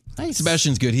 Nice.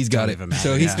 Sebastian's good. He's got it. even matter,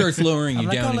 So he yeah. starts lowering you I'm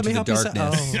like, down oh, let into me the help you set-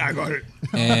 darkness, Yeah, I got it.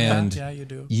 and yeah, you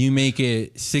do. you make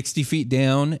it 60 feet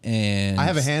down. And I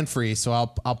have a hand free, so I'll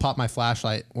pop my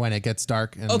flashlight when it gets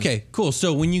dark. And Okay, cool.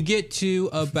 So when you get to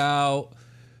about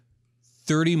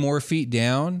 30 more feet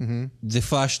down, the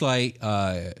flashlight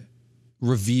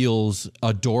reveals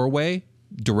a doorway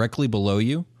directly below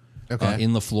you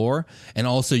in the floor. And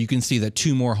also you can see that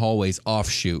 2 more hallways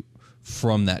offshoot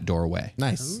from that doorway,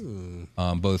 Nice.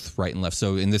 both right and left.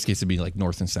 So in this case, it'd be like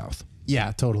north and south.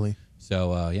 Yeah, totally.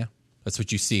 So yeah, that's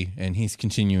what you see. And he's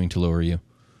continuing to lower you.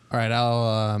 All right,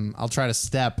 I'll try to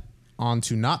step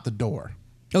onto not the door,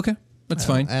 Okay. That's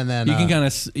fine. and then,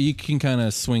 you can kind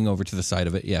of swing over to the side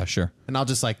of it. Yeah, sure. and I'll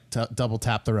just like double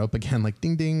tap the rope again, like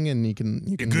ding ding, and you can.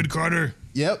 You good, Carter?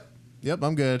 Yep,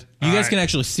 I'm good. You guys right. can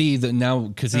actually see that now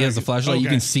because he has the flashlight. You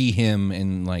okay. can see him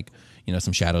in like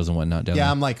some shadows and whatnot down Yeah,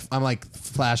 there. I'm like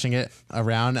flashing it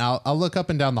around. I'll look up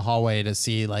and down the hallway to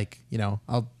see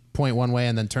I'll point one way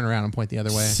and then turn around and point the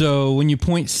other way. So when you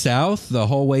point south, the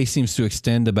hallway seems to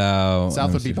extend about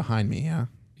South would be behind me.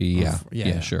 Yeah.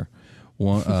 yeah, sure.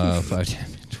 5, 10,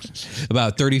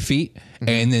 about 30 feet,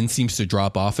 and then seems to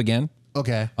drop off again.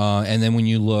 Okay. And then when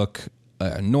you look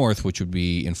north, which would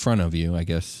be in front of you, I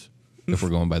guess, if we're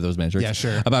going by those measures. Yeah,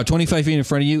 sure. About 25 feet in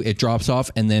front of you, it drops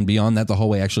off, and then beyond that, the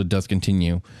hallway actually does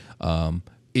continue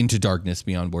into darkness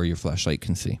beyond where your flashlight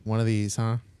can see. One of these,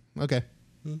 huh? Okay.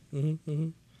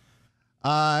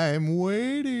 I'm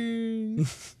waiting.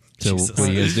 So Jesus. what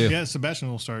do you guys do? Yeah, Sebastian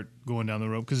will start going down the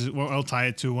rope because I'll tie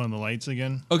it to one of the lights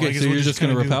again. Okay, Well, I guess so we'll you're just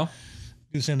going to kinda rappel?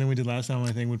 Do the same thing we did last time.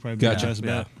 I think would probably be Gotcha. the best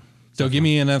bet. So give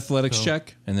me an athletics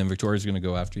check, and then Victoria's going to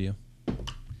go after you.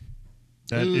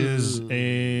 That is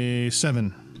a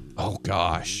 7. Oh,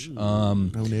 gosh. Oh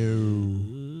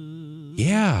no.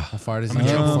 Yeah. How far does he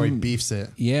get before he beefs it?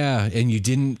 Yeah, and you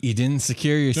didn't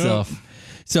secure yourself.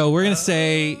 So we're gonna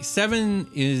say 7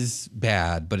 is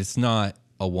bad, but it's not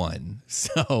a 1.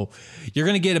 So you're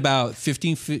gonna get about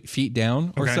 15 feet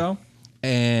down or Okay. so,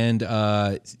 and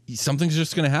something's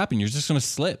just gonna happen. You're just gonna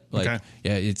slip. Like, Okay.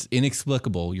 yeah, it's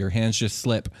inexplicable. Your hands just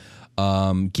slip.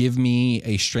 Give me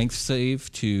a strength save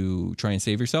to try and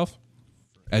save yourself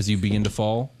as you begin to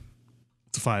fall.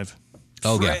 It's a 5.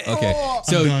 Okay. Okay.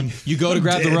 So done. you go to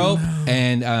grab the rope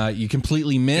and you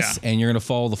completely miss, Yeah. and you're gonna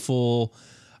fall the full.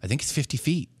 I think it's 50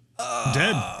 feet. I'm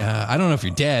dead. I don't know if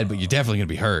you're dead, but you're definitely gonna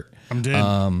be hurt. I'm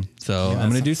dead. So I'm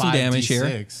gonna do some damage here.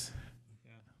 5d6.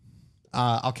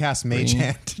 I'll cast Mage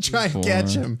Hand to try and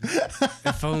catch him.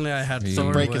 If only I had Three.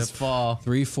 Thorn Break Whip. his fall.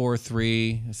 3, 4,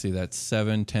 3. Let's see, that's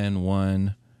 7, 10,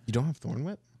 1, You don't have Thorn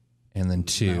Whip? and then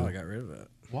 2. No, I got rid of it.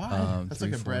 Why? That's 3,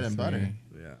 like a 4, bread and 3, butter.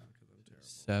 Yeah.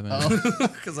 7,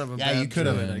 Because I'm a Yeah, you bad could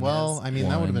have. druid, I Well, guess. I mean,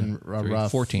 that would have been a 3,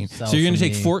 rough. 14. sell So you're gonna for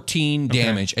take me. 14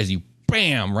 damage as you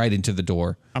bam right into the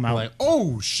door. I'm out. Like,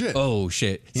 oh shit! Oh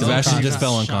shit! Sebastian just unconscious.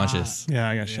 fell unconscious. Yeah,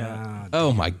 I got shot. Yeah.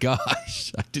 Oh my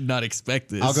gosh! I did not expect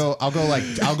this. I'll go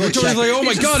Victoria's check. like, oh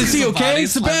my god, is he sees the okay, body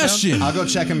slap down. Sebastian? I'll go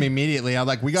check him immediately. I'm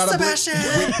like, we got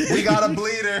a we got a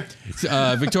bleeder.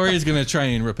 Victoria's gonna try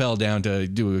and rappel down to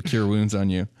do a cure wounds on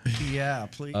you. Yeah,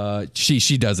 please.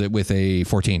 She does it with a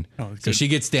 14. So good. she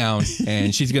gets down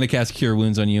and she's gonna cast cure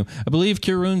wounds on you. I believe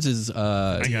cure wounds is I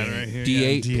got it right here.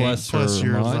 D8 yeah, plus her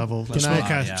your mod. level. Can I-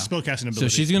 Spellcasting ability. So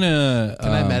she's gonna.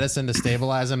 Can I medicine to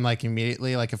stabilize him like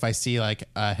immediately? Like if I see like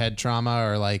a head trauma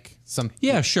or like some.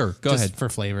 Yeah, sure. Go just ahead. for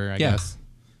flavor, I Yeah. guess.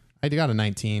 I got a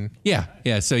 19.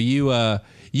 Yeah. So you I'll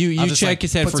just, check like,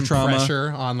 his head put for some trauma.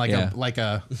 pressure on like Yeah.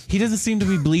 a. He doesn't seem to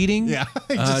be bleeding. Yeah.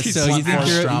 He just keeps so you slapping think on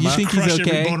you trauma. think Crush he's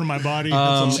every okay? bone in my body.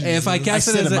 That's all. If I I cast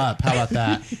it sit as him a, up. How about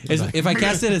that? if I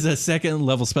cast it as a second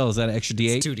level spell, is that an extra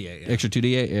D8? It's 2d8, yeah. Extra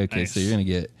 2d8? Okay, Nice. so you're going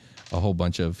to get a whole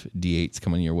bunch of D8s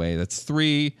coming your way. That's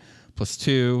 3 plus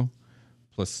 2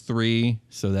 plus 3.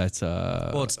 So that's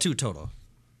well, it's 2 total.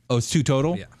 oh, it's 2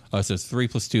 total? Yeah. So it's 3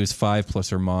 plus 2 is 5 plus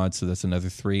her mod, so that's another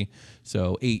 3.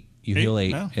 So 8. You heal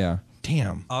 8. Wow. Yeah.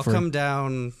 Damn. I'll For- come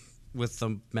down with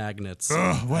the magnets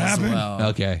Ugh, what as happened? well.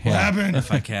 Okay. What Yeah. happened? If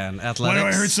I can. Why Athletics. do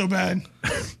I hurt so bad?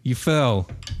 You fell,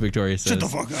 Victoria says. Shut the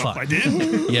fuck up. I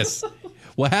did. Yes.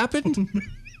 What happened?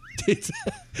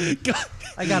 God,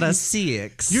 I got a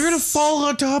 6. you're going to fall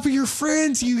on top of your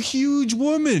friends, you huge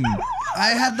woman. I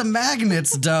had the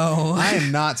magnets, though. I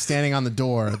am not standing on the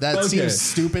door. That Okay. seems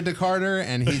stupid to Carter,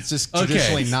 and he's just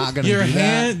traditionally not going to do Your that.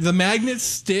 hand, the magnets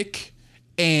stick,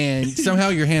 and somehow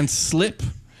your hands slip.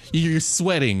 You're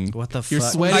sweating. What the You're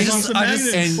fuck? sweating. I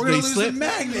just- and We're they gonna lose slip. the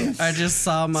magnet. I just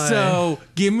saw my. So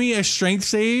give me a strength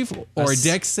save or a s-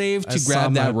 dex save I to saw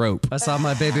grab that my- rope. I saw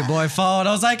my baby boy fall, and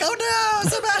I was like, "Oh no,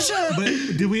 Sebastian!"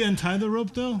 But did we untie the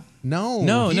rope though? No,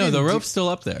 No, he no, the didn't rope's still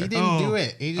up there. He didn't Oh. do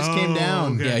it. He just came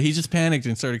down. okay. Yeah, he just panicked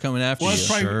and started coming after Well, you. that's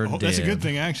probably Sure that's a did. good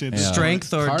thing actually. At this Yeah.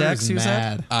 Strength or Carter's dex, you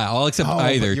said? mad. I'll accept Oh,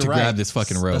 but either you're to right. grab this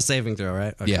fucking rope. A saving throw,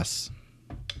 right? Okay. Yes.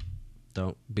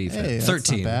 Don't beef Hey, it. that's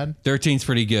 13. not bad. 13's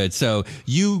pretty good. So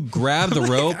you grab the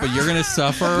rope, but you're gonna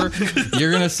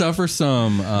suffer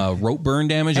some rope burn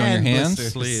damage on your hands.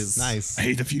 blisters. Please. Nice. I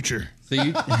hate the future.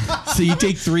 So you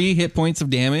take 3 hit points of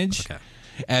damage. Okay.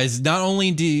 As not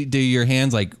only do your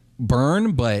hands like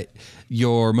burn, but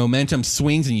your momentum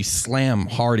swings and you slam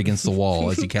hard against the wall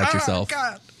as you catch yourself.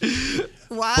 God.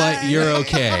 Why? But you're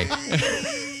okay.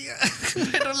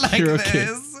 I don't like You're okay.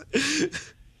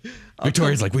 this.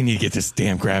 Victoria's like, we need to get this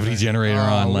damn gravity generator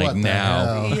on like what the now.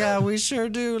 hell? Yeah, we sure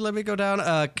do. Let me go down.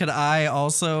 Could I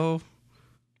also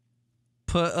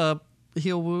put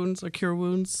heal wounds or cure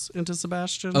wounds into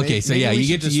Sebastian? Okay, so Maybe yeah, we you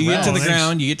should get just to the rest.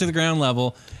 ground, you get to the ground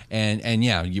level, and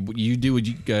yeah, you do what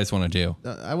you guys want to do.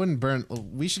 I wouldn't burn.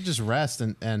 We should just rest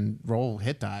and roll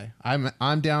hit die.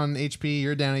 I'm down HP.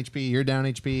 You're down HP. You're down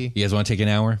HP. You guys want to take an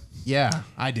hour? Yeah,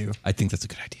 I do. I think that's a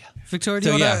good idea. Victoria, do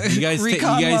So you yeah, wanna you guys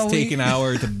recon while take we- an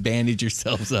hour to bandage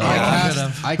yourselves up.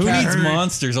 I Who cast- needs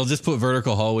monsters? I'll just put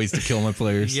vertical hallways to kill my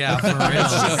players. Yeah, for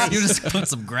real. You just put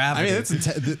some I gravity.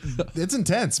 mean, it's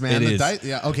intense, man. It The is.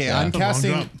 yeah. Okay, Yeah.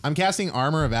 I'm casting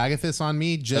Armor of Agathis on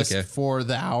me just Okay. for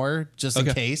the hour, just in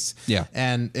Okay. case. Yeah.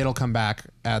 And it'll come back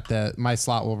at my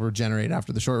slot will regenerate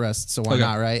after the short rest. So why Okay.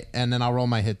 not, right? And then I'll roll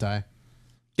my hit die.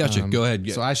 Gotcha. Go ahead.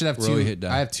 So I should have Roll your hit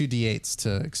die. I have 2 d8s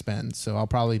to expend. So I'll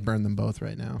probably burn them both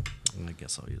right now. I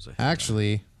guess I'll use it.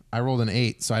 Actually, I rolled an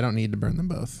 8, so I don't need to burn them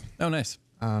both. Oh, nice.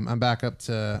 I'm back up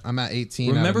to. I'm at 18.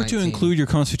 out of Remember to 19. include your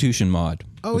Constitution mod.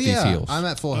 Oh with yeah, these heals. I'm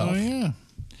at full Oh health. yeah.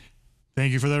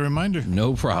 Thank you for that reminder.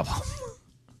 No problem.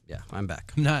 Yeah, I'm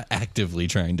back. I'm not actively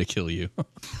trying to kill you.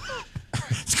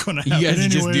 It's going to You happen guys are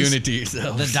just anyways. doing it to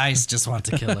yourself. The dice just want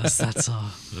to kill us. That's all.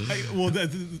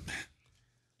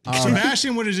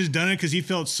 Sebastian would have just done it because he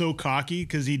felt so cocky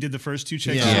because he did the first 2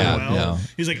 checks Yeah. so well. Yeah.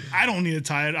 He's like, I don't need to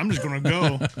tie it. I'm just going to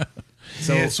go.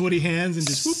 So he had sweaty hands and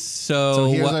just whoop. So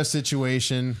here's what- our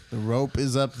situation. The rope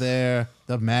is up there.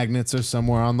 The magnets are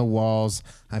somewhere on the walls.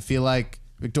 I feel like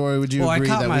Victoria, would you Well, I agree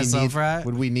caught that myself, right?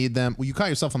 would we need them? Well, you caught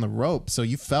yourself on the rope, so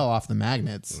you fell off the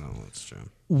magnets. No, that's true.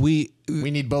 we We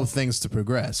need both things to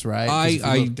progress, right? 'Cause if you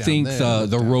I look down think there, the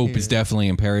look down rope here. is definitely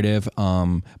imperative.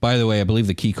 By the way, I believe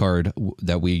the key card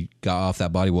that we got off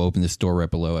that body will open this door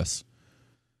right below us.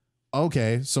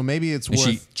 Okay, so maybe it's And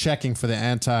worth checking for the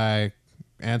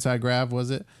anti-grav,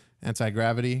 was it?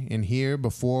 Anti-gravity in here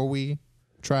before we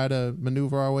try to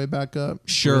maneuver our way back up.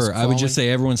 Sure, Risk I would just falling?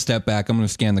 say everyone step back. I'm going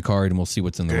to scan the card and we'll see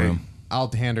what's in the room.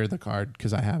 I'll hand her the card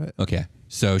because I have it. Okay,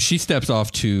 so she steps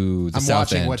off to the I'm south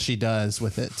watching end. what she does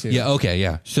with it too. Yeah. Okay.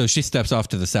 Yeah. So she steps off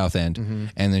to the south end, Mm-hmm.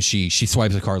 and then she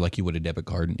swipes a card like you would a debit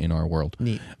card in our world.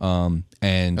 Neat.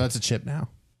 And Oh, it's a chip now.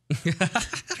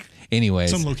 anyways,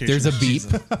 Some location. there's a beep.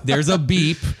 There's a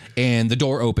beep, and the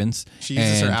door opens. She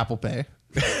uses her and- Apple Pay.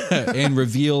 and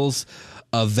reveals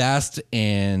a vast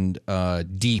and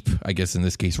deep, I guess in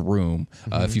this case, room.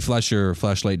 If you flash your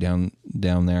flashlight down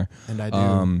there, And I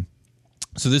do.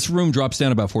 so this room drops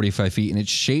down about 45 feet, and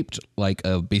it's shaped like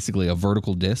basically a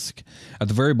vertical disc. At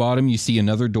the very bottom, you see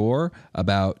another door.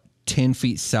 About 10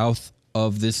 feet south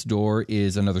of this door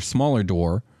is another smaller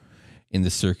door in the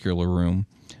circular room.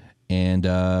 And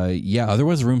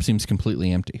otherwise the room seems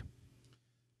completely empty.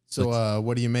 So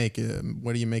what do you make?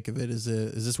 What do you make of it? Is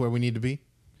this where we need to be?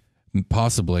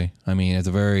 Possibly. I mean, at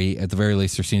the very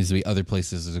least, there seems to be other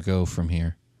places to go from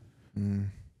here.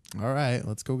 All right,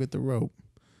 let's go get the rope.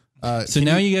 So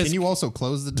now you guys- can you also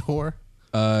close the door?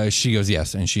 She goes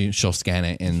yes, and she'll scan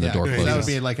it, and the door great. closes. That would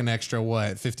be like an extra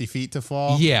 50 feet to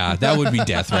fall. Yeah, that would be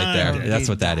death right there. That's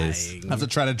what that is. I have to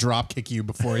try to drop kick you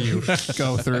before you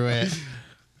go through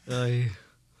it.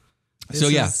 So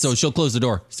yeah, so she'll close the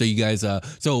door. So you guys,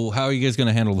 so how are you guys going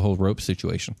to handle the whole rope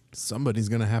situation? Somebody's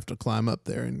gonna have to climb up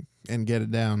there and get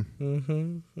it down.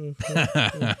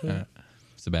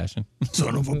 Sebastian,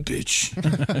 Son of a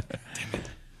bitch.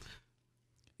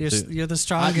 You're the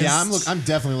strongest. I'm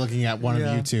definitely looking at one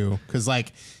Yeah. of you two because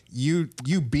like you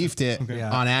beefed it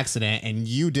Yeah. on accident and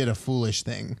you did a foolish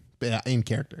thing in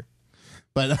character.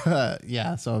 But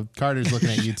yeah, so Carter's looking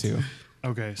at you two.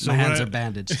 Okay, so My what hands I- are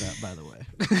bandaged up, by the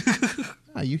way.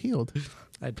 Ah, you healed.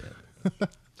 I did.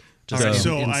 All right,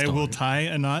 so in I will story. tie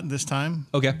a knot this time.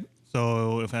 okay.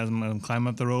 So if as I'm climb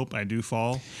up the rope, I do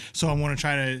fall. So I want to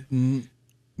try to.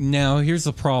 Now here's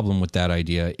the problem with that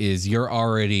idea: is you're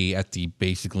already at the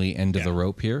basically end of the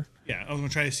rope here. Yeah, I was gonna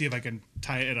try to see if I can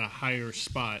tie it at a higher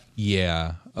spot.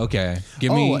 Yeah. Okay.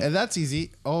 Give Oh, me. and that's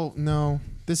easy. Oh no,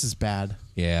 this is bad.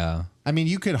 Yeah. I mean,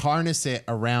 you could harness it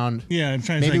around. Yeah, I'm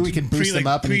trying. Maybe to we can boost him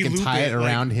up and you can pre-loop tie it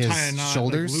around his tie a knot,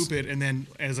 shoulders. loop it, and then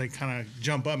as I kind of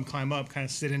jump up and climb up, kind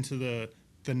of sit into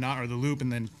the knot or the loop,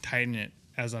 and then tighten it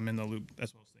as I'm in the loop.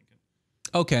 That's what I was thinking.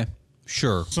 Okay.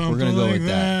 Sure, Something we're gonna go like with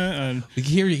that. And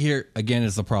Here again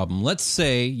is the problem. Let's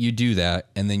say you do that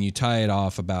and then you tie it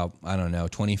off about, I don't know,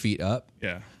 20 feet up.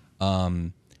 yeah.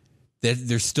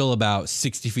 There's still about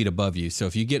 60 feet above you. So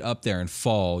if you get up there and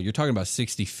fall, you're talking about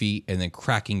 60 feet and then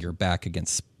cracking your back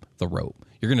against the rope.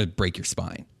 You're going to break your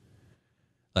spine.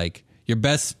 Like, your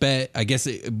best bet, I guess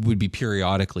it would be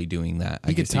periodically doing that.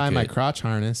 You could tie my crotch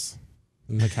harness,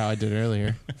 like how I did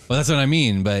earlier. Well, that's what I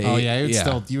mean. But Oh yeah,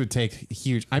 you would take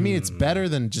huge. I mean, it's better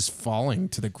than just falling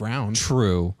to the ground.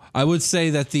 True. I would say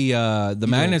that the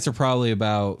magnets are probably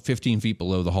about 15 feet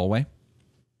below the hallway.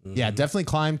 Yeah, definitely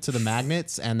climb to the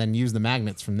magnets and then use the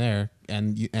magnets from there,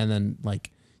 and then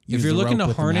like use If you're the looking rope to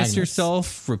with the harness magnets.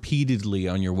 yourself repeatedly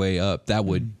on your way up, that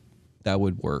would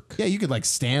work. Yeah, you could like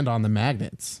stand on the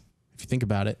magnets if you think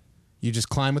about it. You just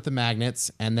climb with the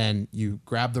magnets, and then you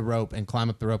grab the rope and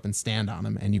climb up the rope and stand on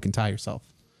them, and you can tie yourself.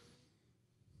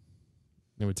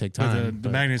 It would take But time. the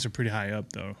but- magnets are pretty high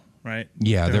up, though, right?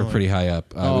 Yeah, they're like- pretty high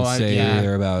up. I would say yeah.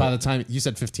 they're about By the time you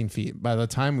said 15 feet, by the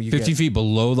time you 50 get, feet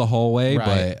below the hallway,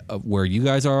 Right. but where you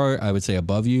guys are, I would say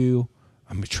above you.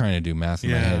 I'm trying to do math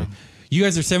in my Yeah. head. You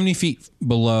guys are 70 feet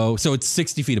below, so it's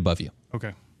 60 feet above you.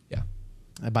 Okay. Yeah.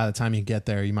 by the time you get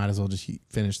there, you might as well just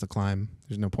finish the climb.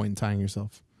 There's no point in tying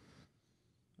yourself.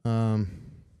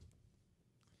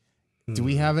 Do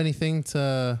we have anything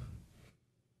to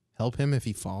help him if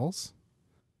he falls?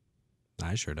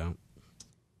 I sure don't.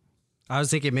 I was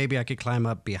thinking maybe I could climb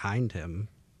up behind him.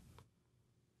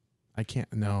 I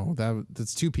can't. No,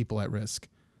 that's two people at risk.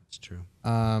 That's true.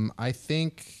 I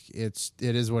think it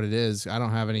is what it is. I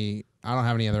don't have any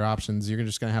other options. You're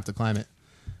just gonna have to climb it.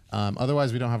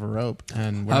 Otherwise, we don't have a rope,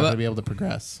 and we're not gonna be able to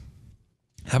progress.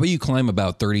 How about you climb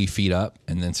about 30 feet up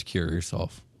and then secure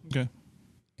yourself Okay.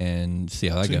 and see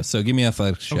how that goes? So give me an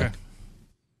athletics check. Okay.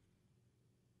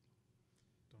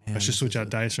 I Man, should switch out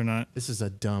dice or not. This is a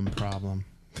dumb problem.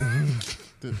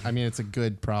 I mean, it's a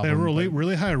good They problem. really, but-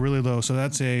 really high or really low. So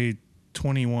that's a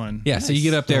 21. Yeah, so you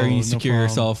get up there and you Oh, no secure problem.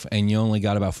 yourself, and you only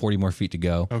got about 40 more feet to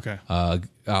go. Okay.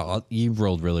 You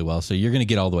rolled really well, so you're going to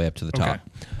get all the way up to the Okay.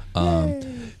 top.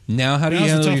 Now, how do you Now's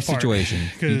the handle tough your part. situation?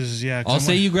 'Cause, yeah, 'cause I'll I'm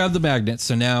say like- you grab the magnets,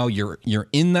 so now you're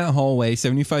in that hallway,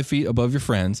 75 feet above your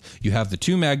friends. You have the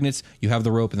two magnets, you have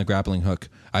the rope and the grappling hook.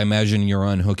 I imagine you're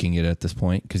unhooking it at this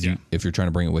point because if you're trying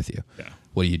to bring it with you,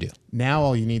 what do you do? Now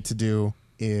all you need to do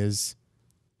is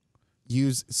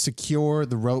secure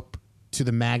the rope to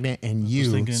the magnet and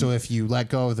thinking- so if you let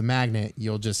go of the magnet,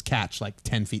 you'll just catch like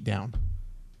 10 feet down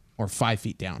or 5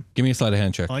 feet down. Give me a sleight of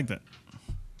hand check. I like that.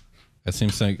 That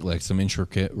seems like some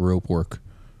intricate rope work.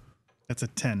 That's a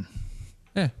 10.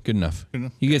 Yeah, good enough. Good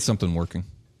enough. You get something working.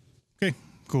 Okay.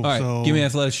 Cool. All right, So give me an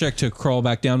athletics check to crawl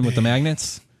back down with the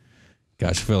magnets.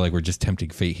 Gosh, I feel like we're just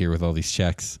tempting fate here with all these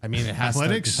checks. I mean, it has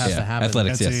Athletics? to happen.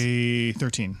 athletics. that's yes. a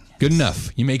 13. Good enough.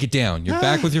 You make it down. You're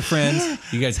back with your friends.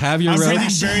 You guys have your I'm rope. breathing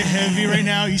very heavy right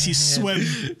now. You see sweat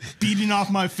beating off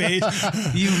my face.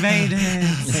 You made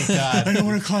it. I don't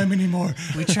want to climb anymore.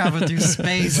 We traveled through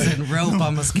space and rope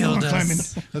almost No killed more climbing.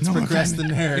 us. Let's No more progress climbing.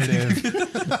 the narrative.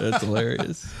 That's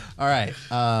hilarious. All right.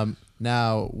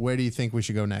 Now, where do you think we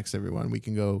should go next, everyone? We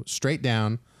can go straight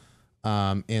down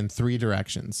in 3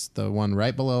 directions. The one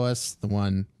right below us, the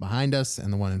one behind us,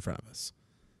 and the one in front of us.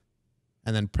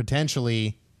 And then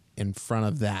potentially in front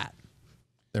of that,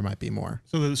 there might be more.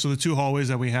 So the two hallways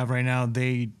that we have right now,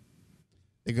 they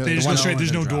They just go one- straight.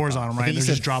 There's no drop doors off. on them, I right? think They're he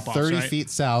just said drop offs. 30 right? feet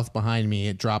south behind me,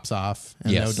 it drops off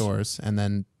and Yes. no doors. And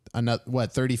then another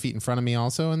 30 feet in front of me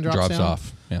also and drops Drops down?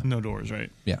 off. Yeah. No doors,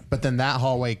 right? Yeah. But then that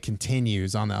hallway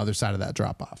continues on the other side of that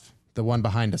drop off. The one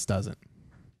behind us doesn't.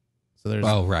 So there's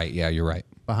Oh, right. Yeah, you're right.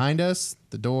 behind us,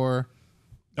 the door,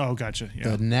 Oh, gotcha.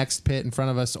 Yeah. the next pit in front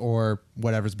of us, or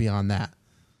whatever's beyond that.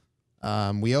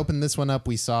 We opened this one up.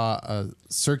 We saw a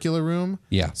circular room.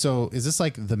 Yeah. So is this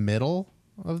like the middle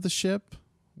of the ship?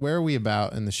 Where are we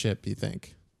about in the ship, do you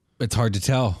think? It's hard to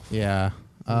tell. Yeah.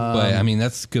 But I mean,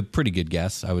 that's a pretty good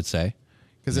guess, I would say.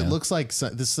 Because it looks like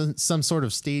this is some sort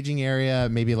of staging area,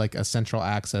 maybe like a central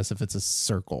access if it's a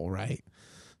circle, right?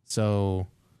 So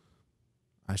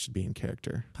I should be in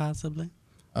character. Possibly.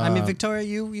 I mean, Victoria,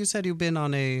 you said you've been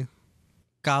on a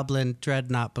goblin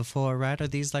dreadnought before, right? Are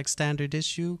these like standard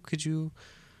issue?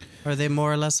 Are they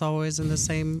more or less always in the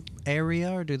same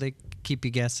area, or do they keep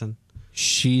you guessing?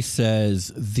 She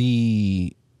says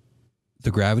the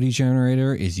gravity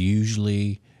generator is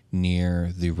usually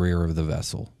near the rear of the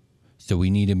vessel. So we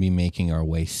need to be making our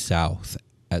way south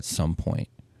at some point.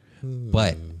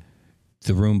 But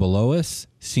the room below us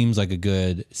seems like a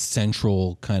good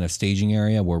central kind of staging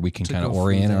area where we can kind of go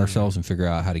orient from there. ourselves and figure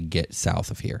out how to get south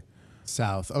of here.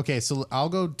 South. Okay, so I'll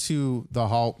go to the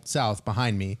hall south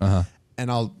behind me,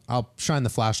 and I'll shine the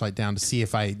flashlight down to see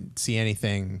if I see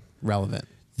anything relevant.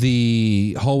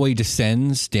 The hallway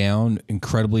descends down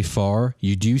incredibly far.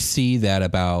 You do see that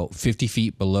about 50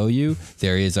 feet below you,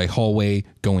 there is a hallway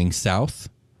going south.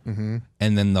 Mm-hmm.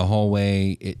 And then the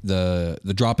hallway, the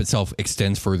drop itself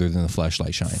extends further than the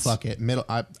flashlight shines. Fuck it.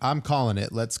 I'm calling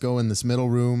it. Let's go in this middle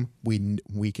room. We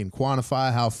can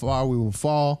quantify how far we will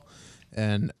fall,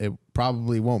 and it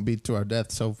probably won't be to our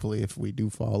deaths, hopefully, if we do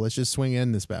fall. Let's just swing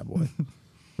in this bad boy. What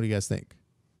do you guys think?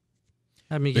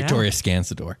 I mean, Victoria scans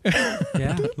the door.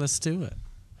 yeah, let's do it.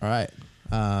 All right.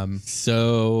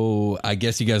 So I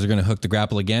guess you guys are going to hook the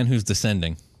grapple again. Who's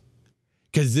descending?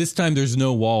 Because this time there's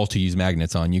no wall to use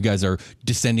magnets on. You guys are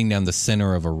descending down the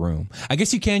center of a room. I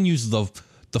guess you can use the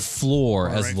floor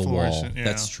as right, the floors, wall. yeah.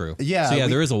 That's true. Yeah. So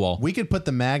there is a wall. We could put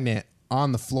the magnet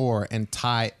on the floor and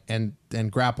tie and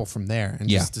grapple from there and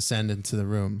just descend into the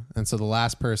room. And so the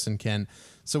last person can.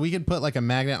 So we could put like a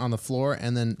magnet on the floor,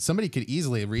 and then somebody could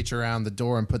easily reach around the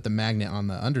door and put the magnet on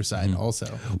the underside also.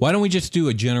 Why don't we just do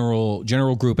a general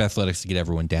group athletics to get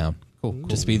everyone down? Cool.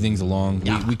 To speed things along.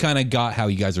 Yeah. We kind of got how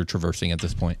you guys are traversing at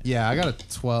this point. Yeah, I got a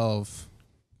 12.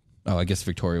 Oh, I guess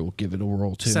Victoria will give it a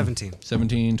roll too.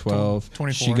 17. 12.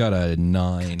 24. She got a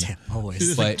 9. Damn, always.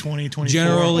 It's like 20, 24.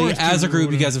 Generally, Or as a two, group,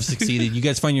 you whatever. guys have succeeded. You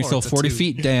guys find yourself it's a 40 2.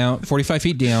 feet down, 45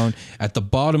 feet down at the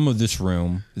bottom of this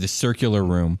room, this circular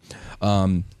room.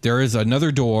 There is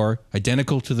another door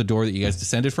identical to the door that you guys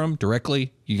descended from.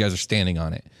 Directly, you guys are standing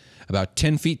on it. About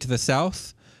 10 feet to the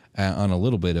south, on a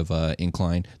little bit of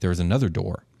incline, there is another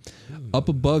door. Up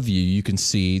above you, you can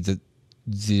see that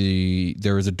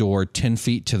there is a door 10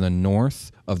 feet to the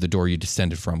north of the door you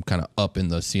descended from, kind of up in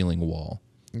the ceiling wall.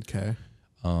 Okay.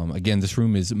 Again, this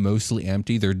room is mostly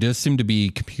empty. There does seem to be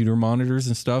computer monitors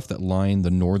and stuff that line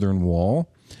the northern wall,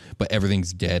 but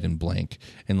everything's dead and blank.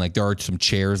 And like there are some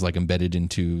chairs like embedded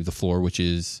into the floor, which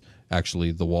is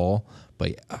actually the wall.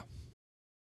 But yeah.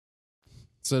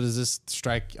 So does this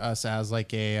strike us as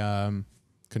like a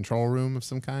control room of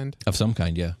some kind? Of some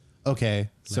kind, yeah. Okay,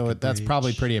 so Like a that's bridge.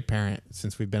 probably pretty apparent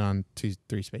since we've been on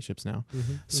 3 spaceships now.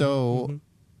 So,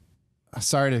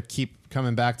 sorry to keep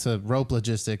coming back to rope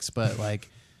logistics, but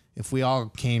like, if we all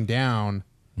came down,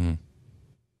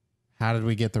 how did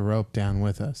we get the rope down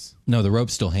with us? No, the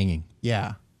rope's still hanging.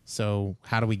 Yeah. So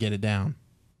how do we get it down?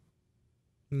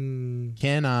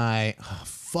 Can I? Oh,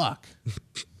 fuck.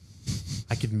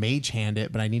 I could mage hand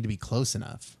it, but I need to be close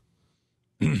enough.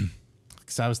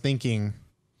 Because I was thinking.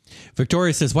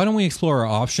 Victoria says, why don't we explore our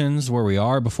options where we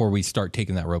are before we start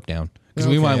taking that rope down? Because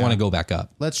we Okay, might yeah. want to go back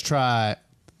up. Let's try.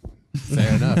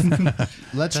 Fair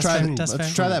enough. Let's try. fair. That's Let's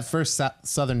fair. try that first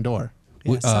southern door.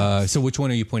 So which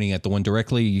one are you pointing at? The one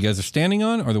directly you guys are standing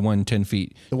on, or the one 10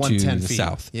 feet The one to 10 the feet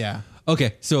south? Yeah.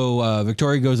 Okay, so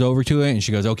Victoria goes over to it and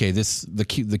she goes, "Okay,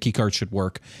 the key card should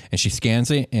work." And she scans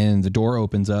it, and the door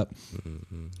opens up.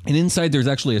 And inside, there's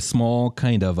actually a small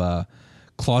kind of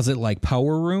closet-like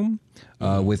power room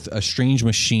with a strange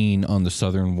machine on the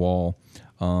southern wall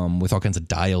with all kinds of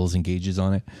dials and gauges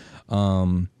on it.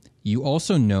 You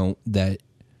also note that.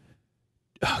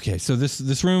 Okay, so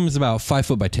this room is about 5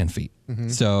 foot by 10 feet.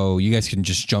 So you guys can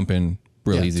just jump in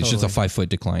real Yeah, easy. It's just a totally. 5-foot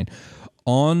decline.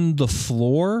 On the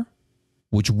floor,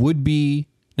 which would be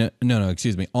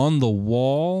excuse me. On the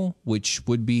wall, which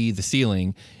would be the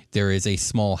ceiling, there is a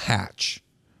small hatch.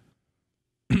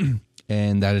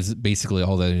 And that is basically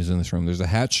all that is in this room. There's a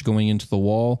hatch going into the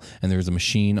wall, and there's a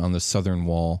machine on the southern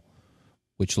wall,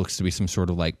 which looks to be some sort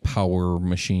of like power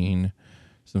machine,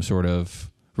 some sort of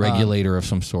regulator of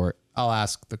some sort. I'll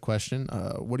ask the question.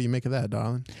 What do you make of that,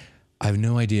 darling? I have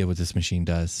no idea what this machine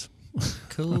does.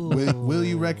 Cool. Will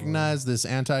you recognize this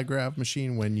anti-grav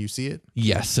machine when you see it?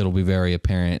 Yes, it'll be very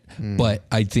apparent. But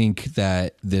I think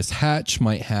that this hatch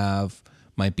might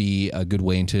be a good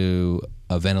way into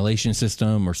a ventilation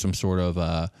system or some sort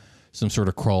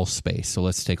of crawl space. So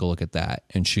let's take a look at that.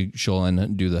 And she'll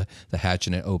undo the hatch,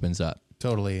 and it opens up.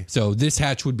 Totally. So this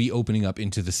hatch would be opening up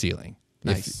into the ceiling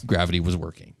Nice. if gravity was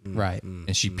working. Right.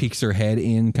 And she peeks her head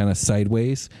in kind of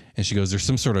sideways, and she goes, "There's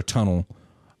some sort of tunnel.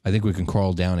 I think we can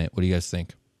crawl down it. What do you guys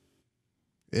think?"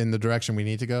 In the direction we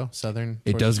need to go, southern.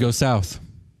 It does go south.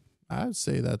 I would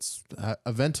say that's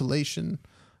a ventilation.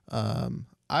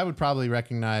 I would probably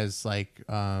recognize like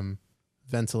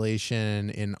ventilation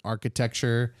in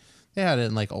architecture. They had it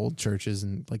in like old churches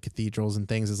and like cathedrals and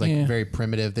things. It's like Yeah. very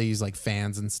primitive. They use like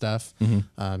fans and stuff. You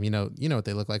know what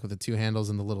they look like with the 2 handles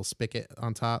and the little spigot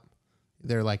on top.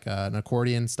 They're like an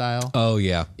accordion style. Oh,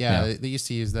 yeah. Yeah, they used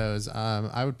to use those.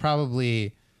 I would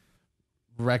probably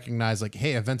recognize like,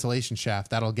 hey, a ventilation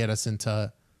shaft that'll get us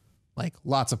into like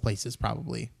lots of places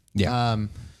probably. Yeah.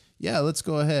 Yeah, let's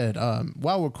go ahead.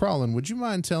 While we're crawling, would you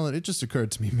mind telling? It just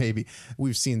occurred to me, maybe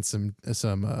we've seen some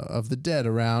of the dead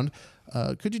around.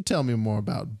 Could you tell me more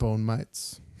about bone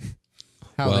mites?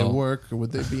 How they Well, work, or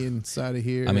would they be inside of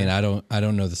here? I mean, I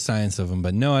don't know the science of them,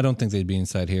 but no, I don't think they'd be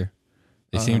inside here.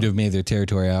 They seem to have made their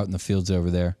territory out in the fields over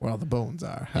there. where all the bones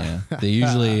are. Yeah, they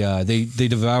usually they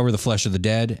devour the flesh of the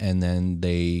dead, and then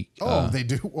they. They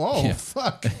do. Oh, yeah.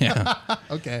 fuck. Yeah.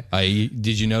 Okay.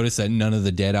 Did you notice that none of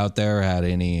the dead out there had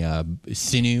any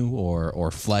sinew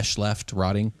or flesh left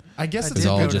rotting? I guess I it's did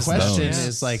a all good just question. bones.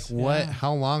 Is like what? Yeah.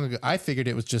 How long ago? I figured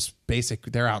it was just basic.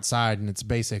 They're outside and it's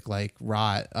basic like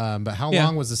rot. But how Yeah.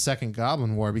 long was the Second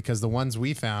Goblin War? Because the ones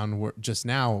we found were just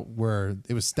now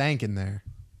it was stank in there.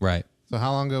 Right. So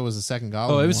how long ago was the Second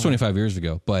Goblin? Oh, it was War? 25 years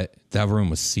ago, but that room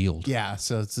was sealed. Yeah,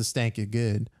 so it's the stanky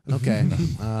good. Okay.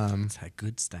 It's a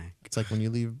good stank. It's like when you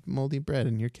leave moldy bread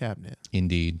in your cabinet.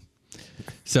 Indeed.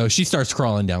 So she starts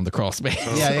crawling down the crawl space.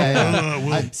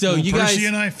 Yeah. So will you Percy guys,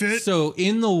 and I fit? So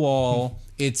in the wall,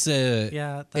 it's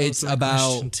Yeah, that it's was my about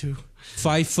question too.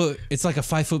 5 foot. It's like a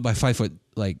 5 foot by 5 foot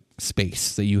like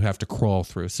space that you have to crawl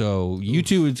through. So you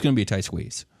two, it's going to be a tight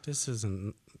squeeze. This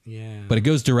isn't. Yeah. But it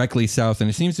goes directly south, and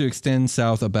it seems to extend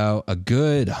south about a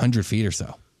good 100 feet or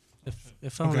so.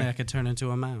 If only Okay. I could turn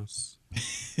into a mouse.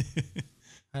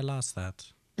 I lost that.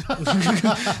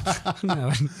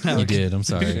 no, You did. I'm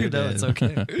sorry. No, it's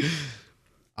okay.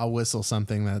 I'll whistle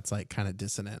something that's like kind of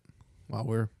dissonant while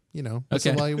we're, whistle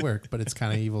Okay. while you work, but it's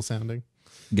kind of evil sounding.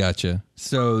 Gotcha.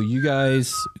 So you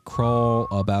guys crawl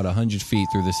about 100 feet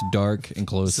through this dark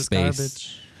enclosed This is space.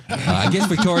 garbage. I guess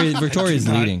Victoria's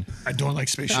Not- leading. I don't like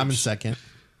spaceships. I'm in second.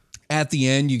 At the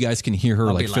end, you guys can hear her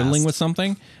I'll like be fiddling last. with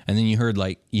something, and then you hear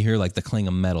like the clang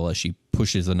of metal as she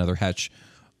pushes another hatch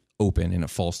open, and it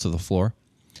falls to the floor.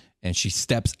 And she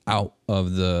steps out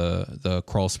of the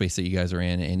crawl space that you guys are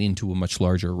in and into a much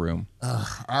larger room.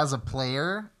 As a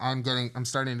player, I'm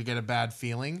starting to get a bad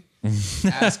feeling.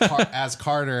 As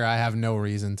Carter, I have no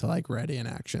reason to like ready in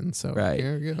action. So Right.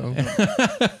 here we go.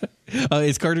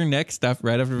 Is Carter next,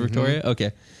 right after Victoria?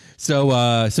 Okay. So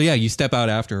yeah, you step out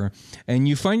after her, and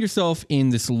you find yourself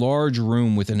in this large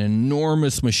room with an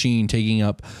enormous machine taking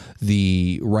up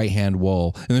the right-hand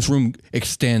wall. And this room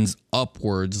extends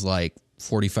upwards like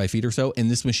 45 feet or so, and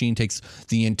this machine takes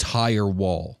the entire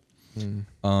wall.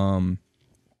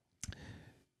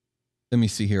 Let me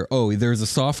see here. Oh, there's a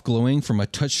soft glowing from a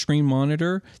touchscreen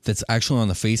monitor that's actually on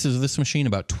the faces of this machine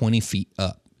about 20 feet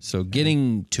up. So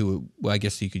getting to it, well, I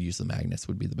guess you could use the magnets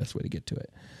would be the best way to get to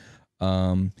it.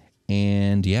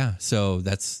 And yeah, so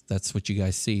that's what you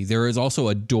guys see. There is also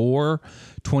a door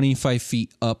 25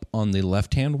 feet up on the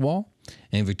left-hand wall.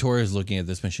 And Victoria's looking at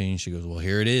this machine. She goes, well,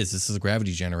 here it is. This is a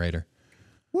gravity generator.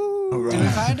 Did we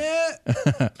find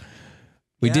it?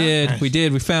 We Yeah.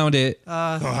 did. We found it. So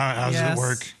how does Yes. it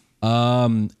work?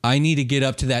 I need to get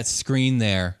up to that screen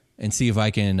there and see if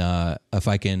I can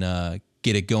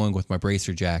get it going with my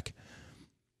bracer jack.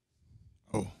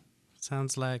 Oh,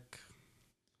 Sounds like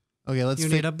Okay, you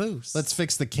need a boost. let's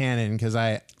fix the cannon because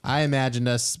I imagined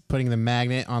us putting the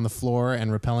magnet on the floor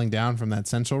and rappelling down from that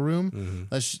central room.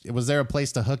 Was there a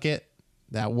place to hook it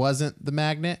that wasn't the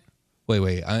magnet?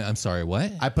 Wait. I'm sorry.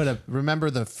 What? I remember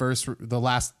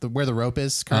where the rope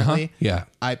is currently. Yeah.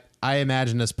 I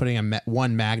imagined us putting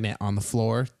one magnet on the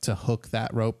floor to hook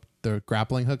that rope, the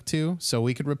grappling hook to, so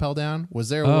we could rappel down. Was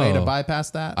there a way to Oh.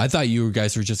 bypass that? I thought you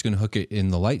guys were just going to hook it in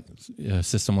the light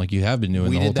system like you have been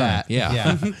doing We the whole did time. that. Yeah.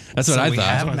 Yeah. That's what I we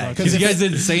have thought. magnets. Because you if guys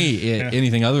didn't say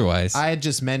anything otherwise. I had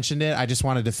just mentioned it. I just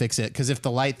wanted to fix it because if the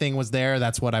light thing was there,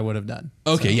 that's what I would have done.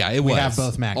 Okay, So yeah, it we was. have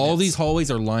both magnets. All these hallways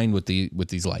are lined with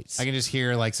these lights. I can just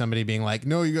hear like somebody being like,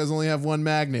 "No, you guys only have one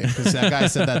magnet," because that guy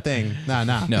said that thing. Nah.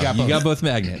 No, you got both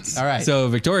magnets. All right. So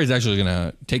Victoria's actually going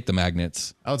to take the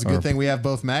magnets. Oh, it's a good thing we have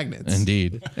both magnets.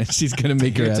 Indeed. And she's going to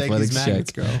make her Here, take athletics these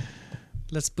magnets, check. girl.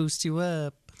 Let's boost you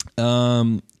up.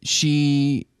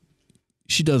 She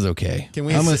does okay. Can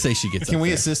we I'm going to assi- say she gets Can up we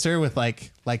there. assist her with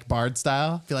like Bard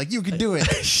style? Feel like you can do it.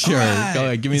 Sure. Alright. Go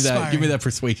ahead. Give me that. Inspiring. Give me that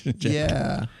persuasion check.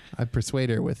 Yeah, I persuade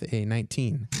her with a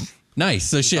 19. Nice.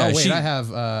 So she. Oh wait, she I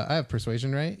have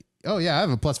persuasion, right? Oh yeah, I have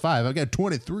a +5. I've got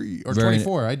 23 or Very-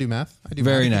 24. I do math.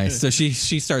 Very math. nice. So she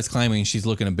starts climbing. She's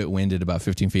looking a bit winded, about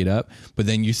 15 feet up. But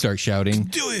then you start shouting,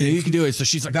 Do it. "Yeah, you can do it!" So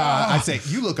she's like, Nah, "Ah, I say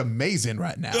you look amazing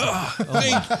right now.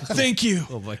 thank you."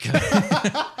 Oh my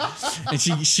god. And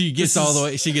she gets all the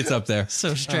way. She gets up there.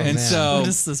 So strange. And man. so What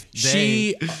is this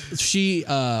day? she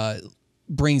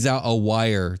brings out a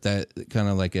wire that kind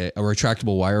of like a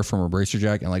retractable wire from her bracer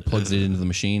jack and like plugs it into the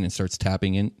machine and starts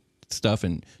tapping in stuff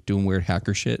and doing weird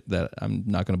hacker shit that I'm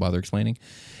not going to bother explaining.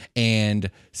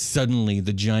 And suddenly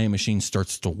the giant machine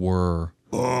starts to whir.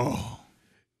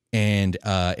 and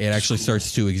it actually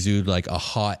starts to exude like a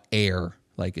hot air.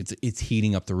 Like it's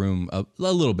heating up the room a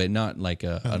little bit, not like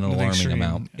an alarming extreme.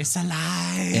 amount. It's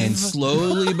alive. And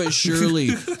slowly but surely,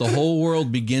 the whole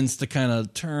world begins to kind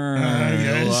of turn a little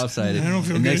guys, lopsided. I don't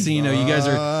feel And next good. thing you know, you guys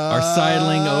are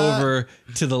sidling over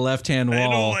to the left-hand wall. I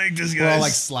don't like this, We're all guys.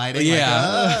 like sliding.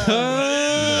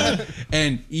 Yeah.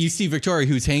 And you see Victoria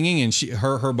who's hanging, and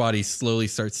her body slowly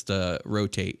starts to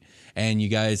rotate. And you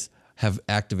guys have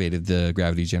activated the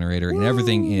gravity generator, and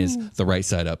everything is the right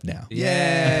side up now.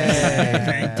 Yeah.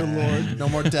 Thank the Lord. No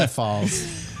more death falls.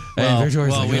 And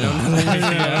Victoria's well, like, we "Oh."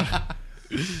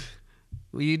 don't.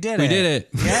 Well, you did it. We did it.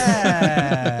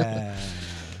 Yeah.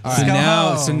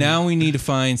 So now we need to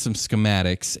find some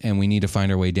schematics, and we need to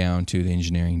find our way down to the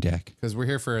engineering deck. Because we're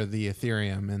here for the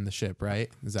Ethereum in the ship, right?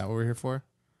 Is that what we're here for?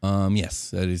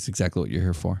 Yes, that is exactly what you're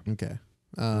here for. Okay.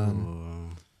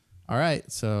 All right.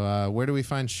 So where do we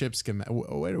find ship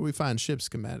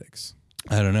schematics?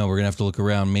 I don't know. We're gonna have to look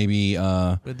around. Maybe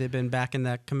Would they been back in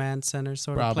that command center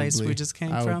sort of place we just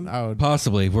came from? I would.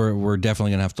 possibly. We're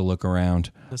definitely gonna have to look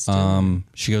around. Let's do it.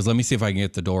 She goes, "Let me see if I can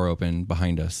get the door open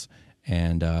behind us."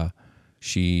 And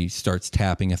she starts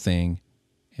tapping a thing,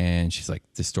 and she's like,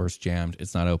 "This door's jammed.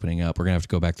 It's not opening up. We're gonna have to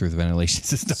go back through the ventilation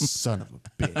system." Son of a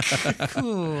bitch.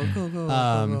 Cool.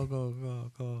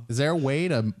 Go. Is there a way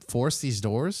to force these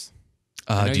doors?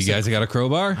 know Do you you guys got a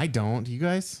crowbar? I don't. You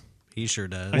guys? He sure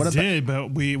does. I did,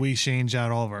 but we changed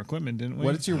out all of our equipment, didn't we?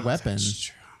 What is your weapon?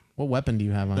 What weapon do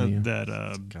you have on you? that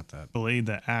Got that blade,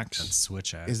 that axe?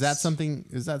 switch axe. Is that something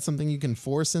you can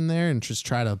force in there and just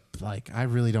try to like? I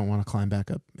really don't want to climb back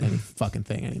up any fucking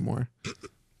thing anymore.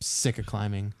 Sick of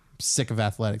climbing. Sick of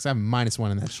athletics. I'm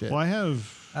 -1 in that shit. Well, I have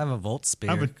a Volt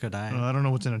Spear. Could I? I don't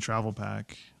know what's in a travel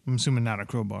pack. I'm assuming not a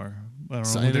crowbar. I don't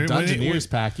So know. in the There- Dungeoneers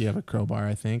pack, you have a crowbar,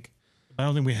 I think. I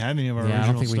don't think we had any of our Yeah, I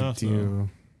original don't think stuff. we do.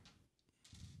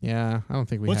 Yeah, I don't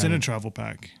think we. What's have in a it. travel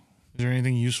pack? Is there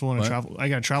anything useful in a What? travel? I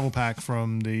got a travel pack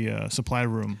from the supply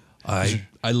room. I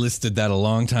listed that a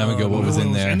long time ago. What was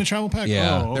in there? In the travel pack?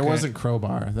 Yeah. Oh, There okay. wasn't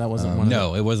crowbar. That wasn't one.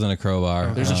 No, it wasn't a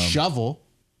crowbar. There's a shovel.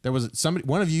 There was somebody.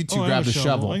 One of you two Oh, I grabbed have a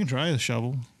shovel. I can try the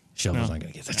shovel. Shovel's No. not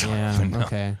gonna get the door Yeah. open, no.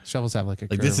 Okay. Shovels have like a.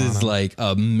 Like curve this on is them. like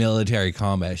a military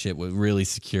combat shit would really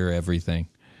secure everything.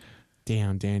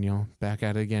 Damn, Daniel, back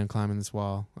at it again, climbing this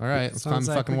wall. All right, let's climb Sounds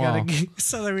the like fucking we wall.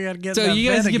 so we gotta get. So that you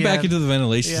guys bed get back again. into the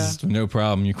ventilation Yeah. system, no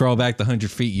problem. You crawl back the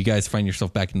 100 feet. You guys find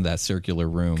yourself back into that circular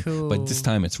room, but this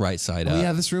time it's right side Oh up.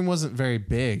 yeah, this room wasn't very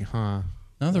big, huh?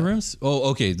 No, the rooms. Oh,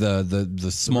 okay.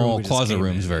 The small we just closet came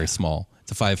room is in, very small.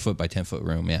 It's a 5 foot by 10 foot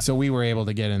room. Yeah. So we were able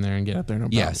to get in there and get up there. No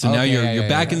problem. Yeah. So now Okay, you're yeah,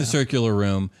 back yeah, in the circular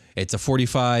room. It's a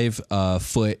 45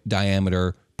 foot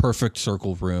diameter, perfect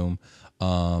circle room.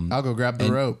 I'll go grab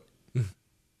the rope.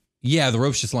 Yeah, the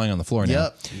rope's just lying on the floor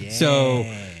now. Yep. So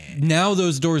now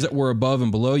those doors that were above and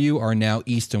below you are now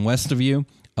east and west of you.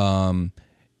 And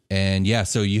yeah,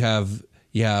 so you have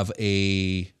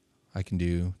a I can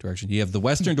do direction. You have the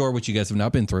western door, which you guys have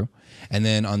not been through, and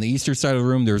then on the eastern side of the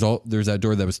room, there's that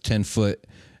door that was 10 foot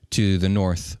to the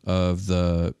north of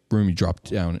the room you dropped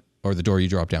down, or the door you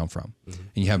dropped down from, and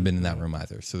you haven't been in that room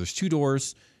either. So there's 2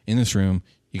 doors in this room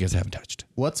you guys haven't touched.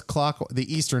 What's the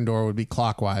eastern door would be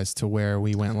clockwise to where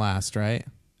we went last, right?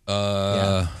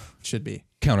 Should be.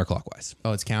 Counterclockwise.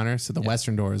 Oh, it's counter. So the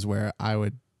western door is where I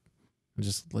would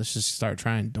let's just start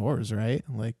trying doors, right?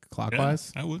 Like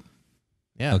clockwise. I would.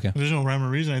 Yeah. Okay. There's no rhyme or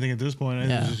reason. I think at this point, I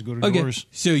think Yeah. we just go to Okay, doors.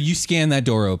 so you scan that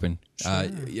door open.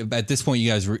 At this point,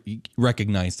 you guys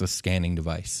recognize the scanning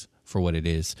device for what it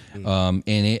is, and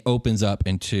it opens up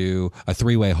into a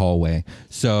 3-way hallway.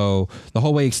 So the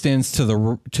hallway extends to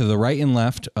the right and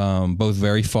left, both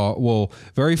very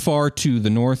far to the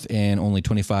north, and only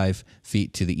 25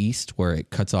 feet to the east, where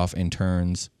it cuts off and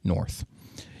turns north.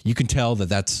 You can tell that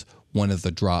that's one of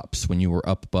the drops when you were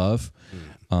up above.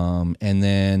 And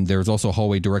then there's also a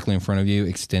hallway directly in front of you,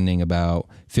 extending about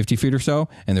 50 feet or so.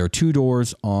 And there are 2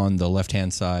 doors on the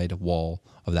left-hand side wall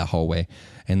of that hallway.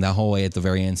 And that hallway at the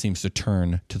very end seems to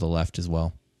turn to the left as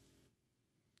well.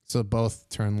 So both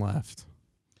turn left.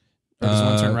 Or does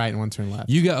one turn right and one turn left?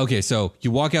 So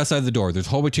you walk outside the door. There's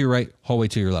hallway to your right, hallway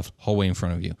to your left, hallway in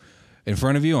front of you. In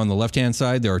front of you on the left-hand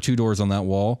side, there are 2 doors on that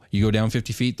wall. You go down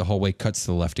 50 feet, the hallway cuts to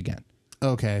the left again.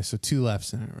 Okay, so 2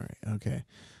 lefts and a right. Okay.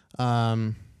 I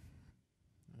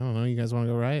don't know. You guys want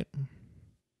to go right?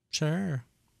 Sure.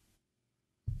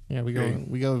 Yeah, we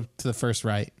go to the first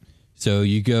right. So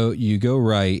you go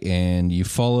right, and you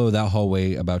follow that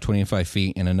hallway about 25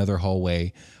 feet, and another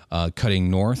hallway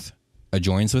cutting north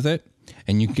adjoins with it.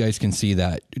 And you guys can see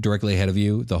that directly ahead of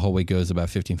you, the hallway goes about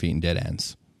 15 feet and dead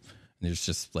ends. And there's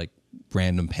just like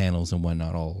random panels and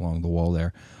whatnot all along the wall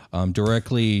there.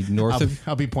 Directly north of...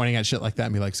 I'll be pointing at shit like that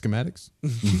and be like, schematics?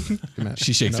 Schematics.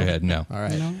 She shakes her head, no. All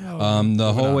right.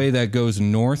 The hallway that goes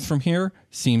north from here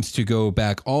seems to go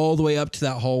back all the way up to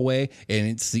that hallway, and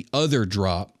it's the other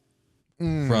drop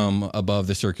from above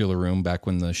the circular room back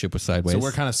when the ship was sideways. So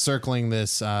we're kind of circling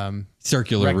this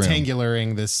circular room.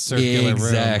 Rectangularing this circular room.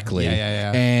 Exactly.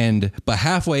 Yeah. But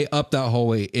halfway up that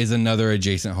hallway is another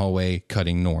adjacent hallway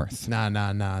cutting north. Nah.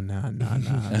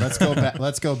 Let's go back.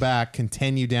 Let's go back.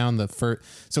 Continue down the first.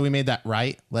 So we made that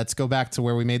right. Let's go back to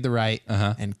where we made the right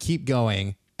and keep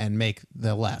going and make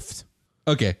the left.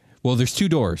 Okay. Well, there's 2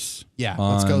 doors. Yeah.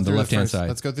 On Let's go through the left-hand first, side.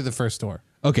 Let's go through the first door.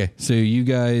 Okay. So you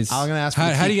guys... I'm gonna ask for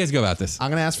how do you guys go about this? I'm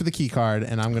going to ask for the key card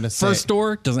and I'm going to say... First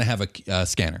door doesn't have a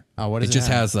scanner. Oh, what does it it just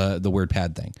have? has the word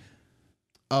pad thing.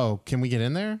 Oh, can we get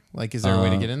in there? Like, is there a way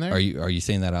to get in there? Are you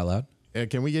saying that out loud?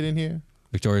 Can we get in here?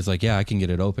 Victoria's like, yeah, I can get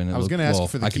it open. I was gonna ask you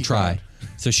for the I key could try.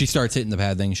 card. So she starts hitting the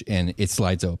pad thing, and it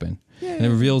slides open, and it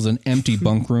reveals an empty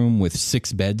bunk room with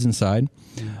 6 beds inside.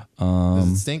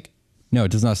 Does it stink? No,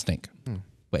 it does not stink,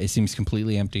 but it seems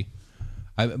completely empty.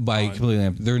 Completely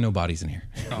empty, there are no bodies in here.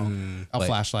 A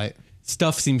flashlight.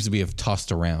 Stuff seems to be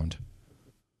tossed around.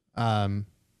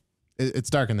 It's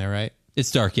dark in there, right?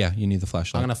 It's dark. Yeah, you need the I'm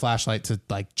flashlight. gonna flashlight to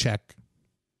like check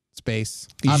space.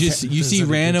 You Is see it a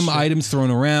good random ship? items thrown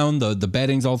around. The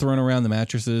bedding's all thrown around. The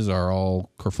mattresses are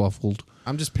all kerfluffled.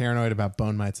 I'm just paranoid about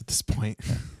bone mites at this point.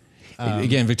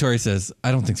 Again, Victoria says,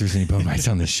 I don't think there's any bone mites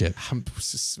on this ship. I'm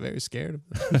just very scared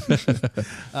of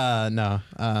them. No.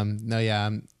 Yeah.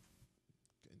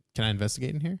 Can I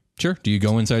investigate in here? Sure. Do you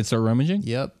go inside and start rummaging?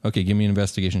 Yep. Okay, give me an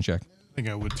investigation check. I think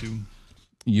I would too.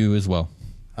 You as well.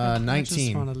 I just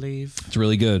 19. want to leave. It's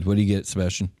really good. What do you get,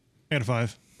 Sebastian? I got a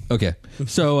 5. Okay.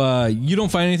 So you don't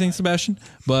find anything, Sebastian,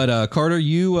 but Carter,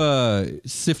 you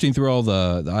sifting through all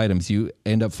the items, you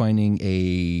end up finding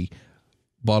a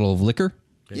bottle of liquor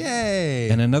Yay.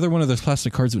 and another one of those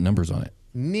plastic cards with numbers on it.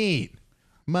 Neat.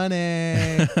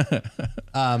 Money.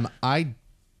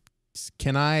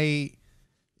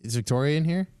 Is Victoria in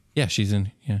here? Yeah, she's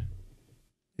in. Yeah.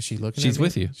 Is she looking She's at me?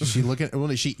 with you. Is she looking?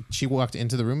 Well, she walked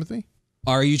into the room with me?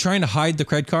 Are you trying to hide the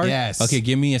cred card? Yes. Okay,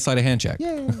 give me a sleight of hand check.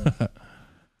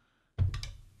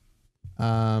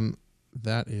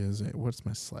 That is what's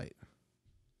my sleight?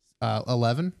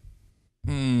 11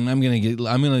 I'm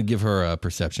gonna give her a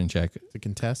perception check. to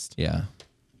contest. Yeah.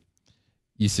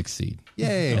 You succeed.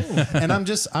 Yay. And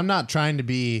I'm not trying to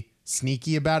be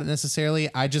sneaky about it necessarily.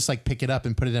 I just like pick it up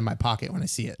and put it in my pocket when I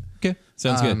see it. Okay.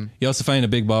 Sounds good. You also find a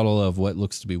big bottle of what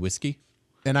looks to be whiskey.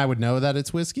 And I would know that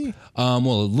it's whiskey.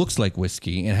 Well, it looks like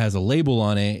whiskey and has a label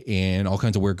on it and all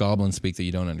kinds of weird goblin speak that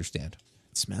you don't understand.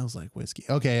 It smells like whiskey.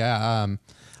 Okay.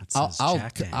 says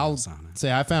Jack I'll Daniels on it.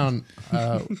 say I found,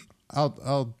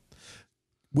 I'll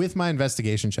with my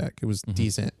investigation check, it was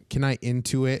decent. Can I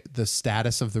intuit the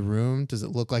status of the room? Does it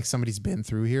look like somebody's been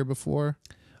through here before?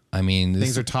 I mean,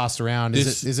 Things are tossed around.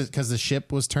 Is it because the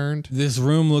ship was turned? this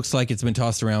room looks like it's been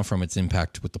tossed around from its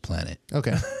impact with the planet.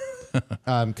 Okay.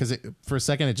 Because for a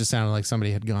second it just sounded like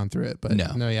somebody had gone through it, but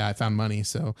No. yeah, I found money.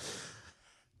 So,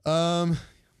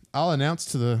 I'll announce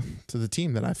to the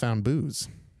team that I found booze.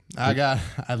 I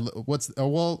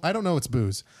don't know it's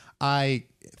booze. I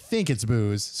think it's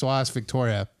booze. So I'll ask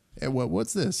Victoria,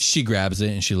 what's this? She grabs it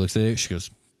and she looks at it. She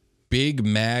goes, Big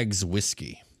Mag's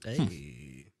whiskey.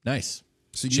 Hey. Nice.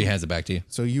 So She hands it back to you.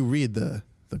 So you read the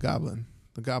goblin.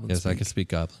 The goblin. Yes, I speak. can speak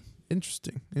goblin.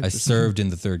 Interesting. I served in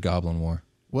the Third Goblin War.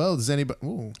 Well, does anybody?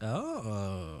 Ooh.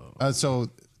 Oh. So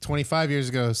 25 years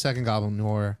ago, Second Goblin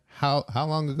War. How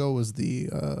long ago was the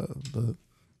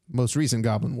most recent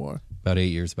Goblin War? About 8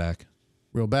 years back.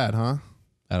 Real bad, huh?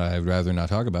 And I'd rather not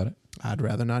talk about it. I'd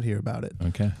rather not hear about it.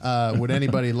 Okay. Would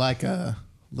anybody like a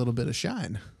little bit of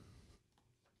shine?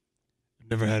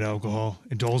 Never had alcohol.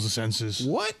 It dulls the senses.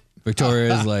 What?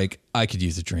 Victoria is like, I could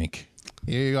use a drink.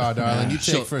 Here you go, darling. You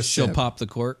take first. She'll sip. pop the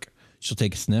cork. She'll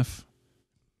take a sniff.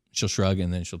 She'll shrug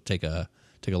and then she'll take a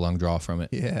long draw from it.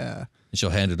 Yeah. And she'll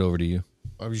hand it over to you.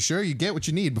 Are you sure you get what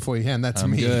you need before you hand that to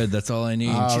I'm me? good. That's all I need.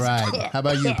 All right. How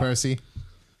about you, Percy?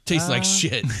 Tastes like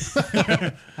shit.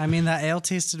 I mean, that ale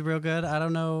tasted real good. I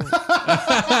don't know.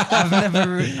 I've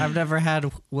never had,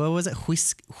 what was it?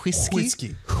 Whiskey?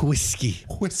 Whiskey. Whiskey.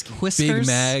 Whiskey. Whiskers? Big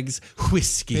Mag's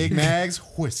whiskey. Big Mag's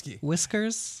whiskey.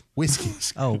 Whiskers? Whiskey.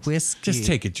 Oh, whiskey. Just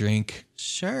take a drink.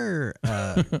 Sure.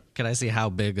 Can I see how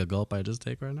big a gulp I just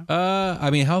take right now? I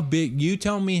mean, how big? You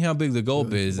tell me how big the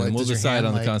gulp is, What, and we'll does your decide hand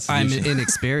on the like- I'm constitution.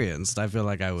 inexperienced. I feel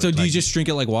like I would. So do you like- just drink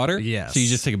it like water? Yes. So you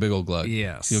just take a big old glug.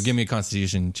 Yes. So you'll give me a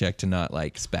constitution check to not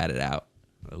like spat it out.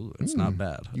 Ooh, it's not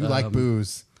bad. You like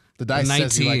booze. The dice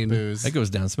says you like 19. booze. That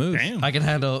goes down smooth. Damn. I can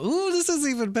handle. Ooh, this is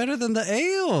even better than the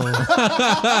ale.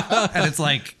 And it's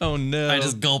like, Oh no! I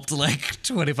just gulped like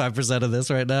 25% of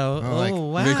this right now. Oh, like,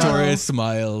 wow. Victoria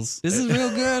smiles. This is real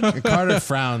good. And Carter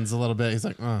frowns a little bit. He's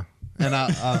like, And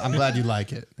I'm glad you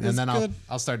like it. And It's then good.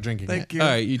 I'll start drinking Thank it. you. All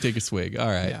right, you take a swig. All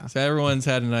right. Yeah. So everyone's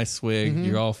had a nice swig.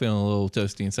 You're all feeling a little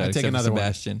toasty inside, I take except for another one.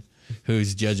 Sebastian,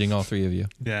 who's judging all three of you.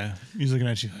 Yeah, he's looking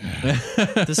at you.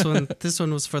 This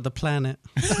one was for the planet.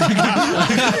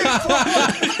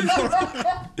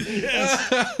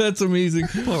 That's amazing.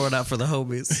 Pour it out for the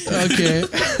homies. Okay.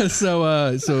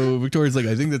 So Victoria's like,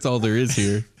 I think that's all there is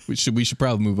here. We should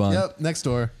probably move on. Yep, next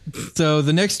door. So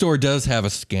the next door does have a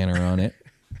scanner on it.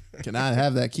 Can I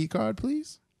have that key card,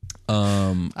 please?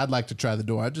 I'd like to try the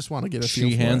door. I just want to get a feel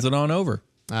She for hands it on over.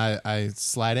 I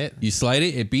slide it. You slide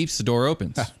it, it beeps, the door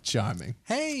opens. Charming.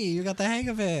 Hey, you got the hang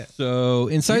of it. So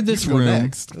inside this Go room,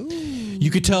 next. you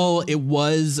could tell it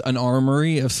was an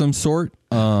armory of some sort.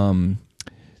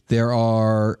 There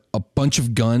are a bunch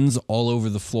of guns all over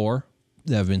the floor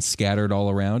that have been scattered all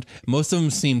around. Most of them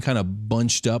seem kind of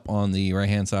bunched up on the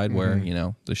right-hand side where,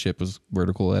 the ship was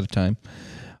vertical at a time.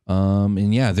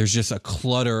 And yeah, there's just a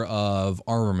clutter of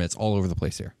armaments all over the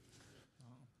place here.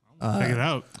 Check it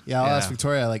out. Yeah, I'll Yeah. ask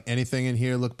Victoria, like, anything in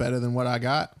here look better than what I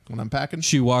got when I'm packing?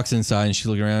 She walks inside and she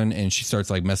looks around and she starts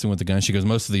like messing with the gun. She goes,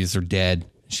 most of these are dead.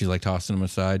 She's like tossing them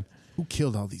aside. Who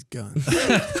killed all these guns?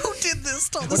 Who did this?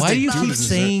 Why do you keep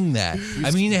saying that? I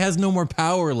mean, it has no more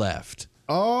power left.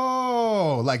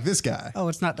 Oh, like this guy. Oh,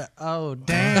 it's not that. Oh,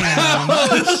 damn.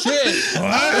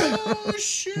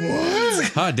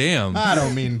 Hot damn. I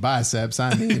don't mean biceps.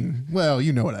 I mean, well,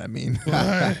 you know what I mean.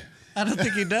 I don't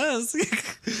think he does.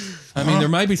 I mean, there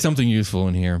might be something useful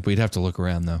in here, but we'd have to look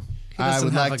around though. He I doesn't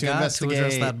would have like a to god investigate. to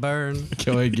address that burn.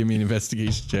 Go ahead, give me an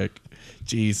investigation check.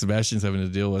 Geez, Sebastian's having to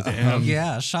deal with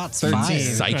Yeah, shots 13. fired.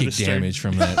 psychic Understood. damage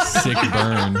from that sick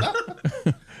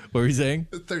burn. What were you saying?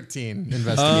 13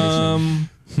 investigation.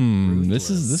 This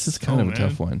is kind Oh, of a man.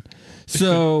 tough one.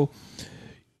 So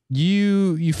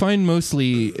you find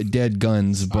mostly dead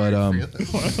guns, but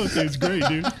It's great,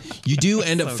 dude. you do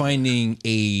end up finding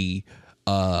a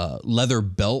leather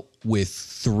belt with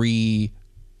 3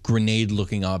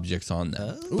 grenade-looking objects on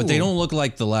them, but they don't look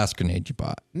like the last grenade you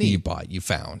bought. You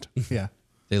found. Yeah.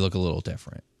 They look a little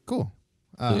different. Cool.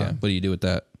 So, yeah. What do you do with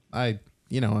that? I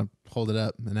hold it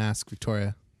up and ask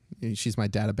Victoria. She's my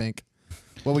data bank.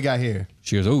 What we got here?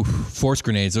 She goes, "Oh, force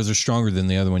grenades. Those are stronger than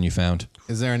the other one you found."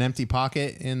 Is there an empty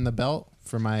pocket in the belt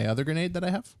for my other grenade that I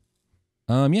have?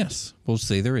 Yes, we'll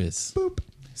say there is.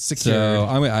 Secured. So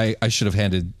I should have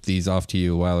handed these off to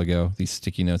you a while ago. These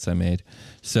sticky notes I made.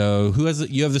 So who has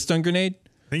you have the stun grenade?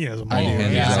 I think he has a I ball. can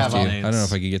hand yeah, these I off have to you. all I don't know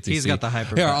if I could get these. He's to you. got the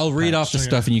hyper Here, I'll read off the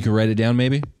stuff and you can write it down.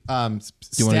 Maybe. you wanna do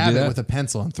stab it that? with a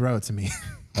pencil and throw it to me.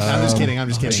 I'm just kidding.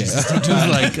 Like,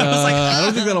 I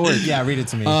don't think that'll work. Yeah, read it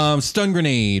to me. Stun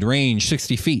grenade, range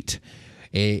 60 feet.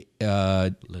 It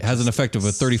has an effect of a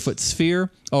 30-foot sphere.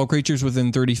 All creatures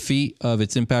within 30 feet of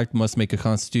its impact must make a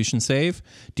Constitution save.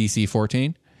 DC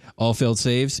 14. All failed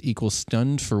saves equals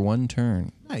stunned for 1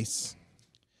 turn. Nice.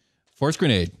 Force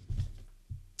grenade.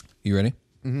 You ready?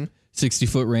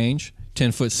 60-foot range,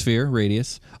 10-foot sphere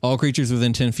radius. All creatures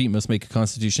within 10 feet must make a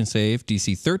Constitution save.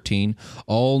 DC 13.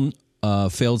 All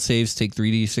failed saves take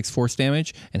 3d6 force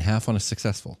damage and half on a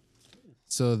successful.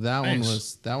 So that one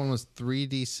Nice. was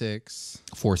 3d6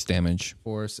 Force damage.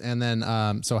 force, and then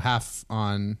so half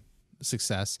on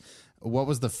success. What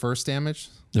was the first damage?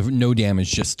 No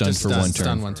damage, just stunned for 1 turn.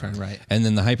 Stun 1 turn, right? And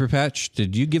then the hyper patch.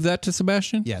 Did you give that to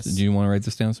Sebastian? Yes. Do you want to write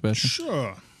this down, Sebastian?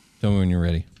 Sure. Tell me when you're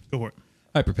ready. Go for it.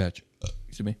 Hyper patch.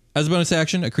 Excuse me. As a bonus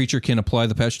action, a creature can apply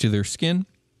the patch to their skin,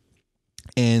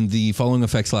 and the following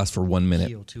effects last for 1 minute.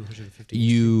 Heal 250.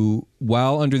 You,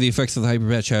 while under the effects of the hyper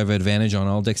patch, have advantage on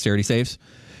all dexterity saves.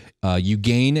 You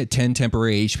gain 10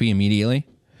 temporary HP immediately.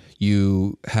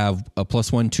 You have a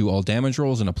 +1 to all damage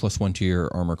rolls and a +1 to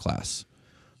your armor class.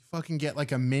 Fucking get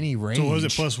like a mini range. So was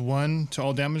it +1 to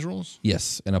all damage rolls?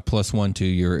 Yes, and a +1 to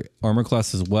your armor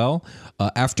class as well.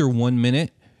 After 1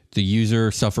 minute, the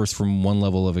user suffers from 1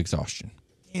 level of exhaustion.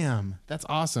 Damn, that's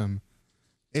awesome.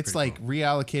 It's like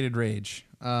reallocated rage.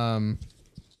 So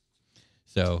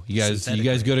you guys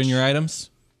Synthetic good on your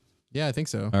items? Yeah, I think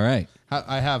so. All right.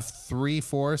 I have 3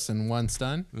 force and 1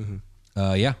 stun.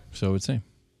 Yeah. So I would say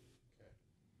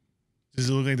Does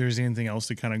it look like there's anything else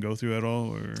to kind of go through at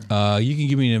all, or you can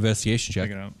give me an investigation check.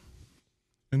 check it out?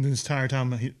 And this entire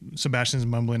time, Sebastian's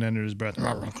mumbling under his breath.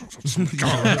 Call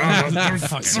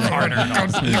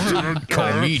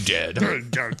me dead.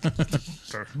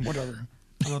 Whatever.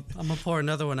 I'm gonna pour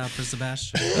another one out for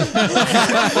Sebastian.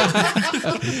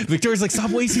 Victoria's like,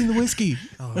 stop wasting the whiskey.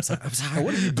 Oh, I'm sorry.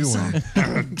 What are you doing?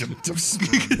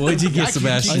 What did you get,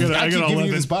 Sebastian? I I keep got giving you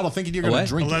 11. this bottle thinking you're going to What?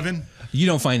 drink it. 11. You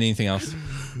don't find anything else.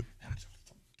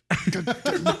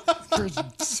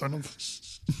 Son of.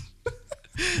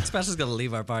 Sebastian's gonna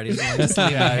leave our party.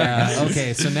 Yeah.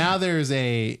 Okay, so now there's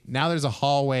a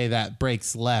hallway that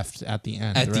breaks left at the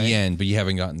end. At right? the end, but you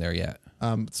haven't gotten there yet.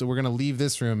 So we're gonna leave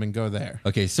this room and go there.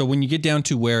 Okay, so when you get down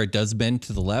to where it does bend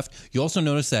to the left, you also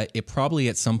notice that it probably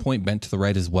at some point bent to the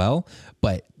right as well,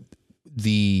 but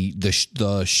the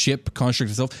ship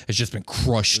construct itself has just been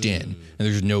crushed in, and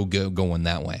there's no going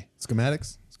that way.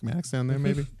 Schematics down there,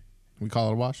 maybe. We call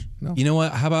it a wash. No. You know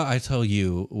what? How about I tell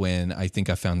you when I think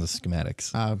I found the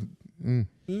schematics?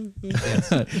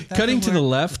 Cutting to the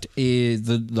left is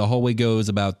the hallway goes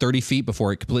about 30 feet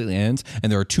before it completely ends,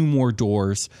 and there are two more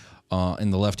doors in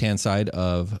the left-hand side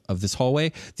of this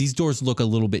hallway. These doors look a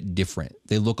little bit different.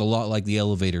 They look a lot like the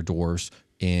elevator doors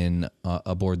in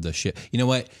aboard the ship. You know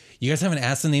what? You guys haven't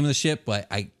asked the name of the ship, but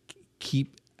I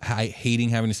keep hating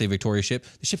having to say Victoria's ship.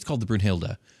 The ship's called the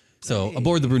Brunhilde. So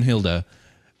aboard the Brunhilde,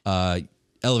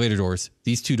 elevator doors.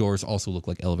 These two doors also look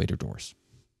like elevator doors.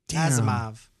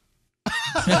 Asimov.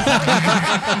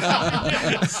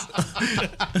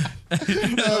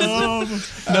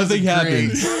 Nothing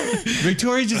happens.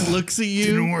 Victoria just looks at you.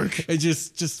 Didn't work. And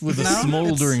just with a No,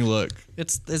 smoldering look.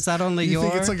 Is that only You your?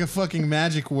 think it's like a fucking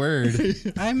magic word?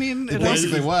 I mean, it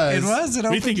basically was. It was. It We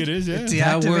opened, think it is, yeah. It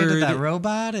That deactivated word that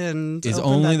robot and Is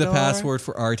opened only that the door. password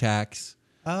for Artax.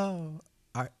 Oh,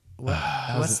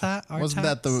 what's that? Wasn't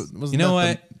that the? Wasn't You know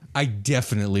that what? I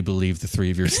definitely believe the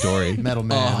three of your story. Metal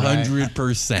Man,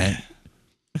 100%.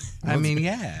 I mean,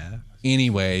 yeah.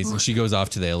 Anyways, and she goes off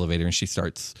to the elevator and she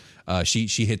starts. She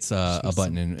hits a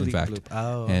button. In bleep, fact, bloop.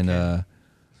 Oh, and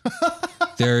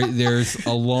there's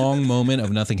a long moment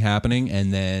of nothing happening,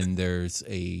 and then there's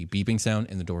a beeping sound,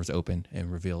 and the doors open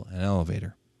and reveal an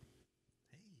elevator.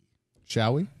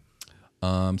 Shall we?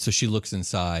 So she looks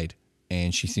inside,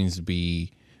 and she seems to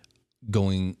be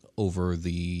going over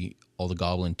all the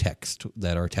goblin text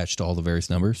that are attached to all the various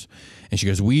numbers. And she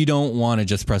goes, we don't want to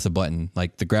just press a button.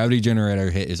 Like, the gravity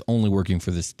generator hit is only working for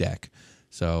this deck.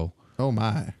 So, Oh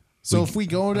my! So if we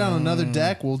go down another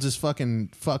deck, we'll just fucking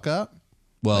fuck up.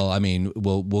 well, I mean,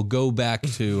 we'll go back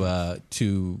to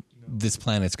this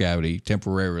planet's gravity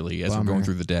temporarily as we're going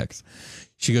through the decks.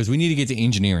 She goes, we need to get to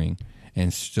engineering.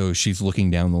 And so she's looking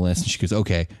down the list, and she goes,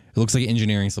 okay, it looks like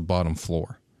engineering's the bottom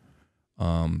floor.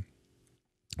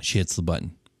 She hits the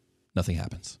button. Nothing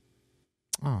happens.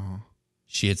 Oh,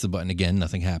 She hits the button again.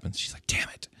 Nothing happens. She's like, damn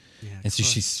it. Yeah, And so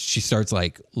she starts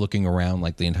like looking around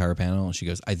like the entire panel, and she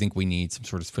goes, I think we need some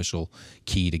sort of special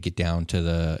key to get down to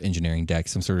the engineering deck,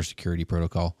 some sort of security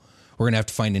protocol. We're going to have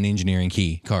to find an engineering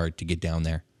key card to get down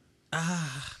there.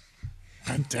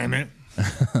 God damn it.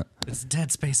 It's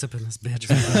dead space up in this bitch.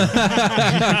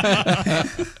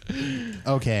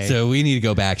 okay. So we need to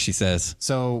go back, she says.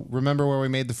 So remember where we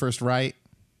made the first right?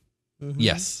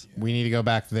 Yes, We need to go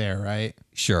back there, right?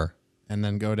 sure. And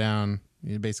then go down.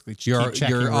 You basically Your keep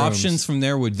checking rooms. options from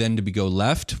there would then to be go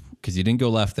left, because you didn't go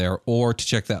left there, or to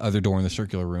check that other door in the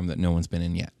circular room that no one's been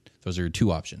in yet. Those are your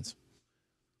two options.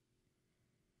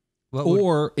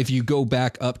 Or if you go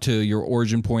back up to your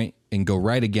origin point and go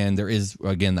right again, there is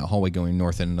again that hallway going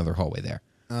north and another hallway there.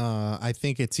 I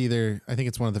think it's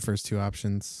one of the first two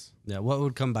options. Yeah, what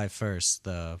would come by first?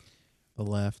 The The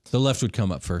left. The left would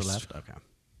come up first. left? Okay.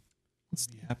 What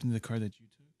happened to the card that you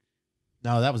took?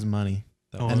 No, that was money.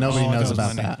 Oh, And nobody that knows was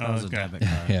about money. that. Oh, was a okay. debit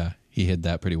card. Yeah, he hid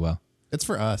that pretty well. It's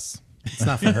for us. It's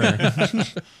not for her.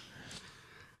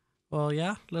 Well,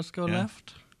 yeah, let's go Yeah.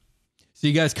 left. So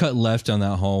you guys cut left on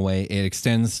that hallway. It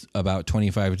extends about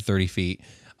 25 to 30 feet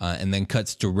and then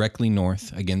cuts directly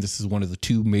north. Again, this is one of the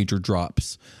two major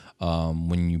drops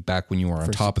when you were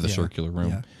on top of the circular room.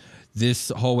 Yeah. This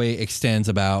hallway extends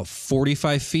about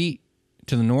 45 feet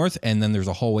to the north, and then there's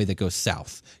a hallway that goes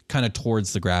south, kind of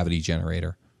towards the gravity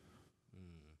generator.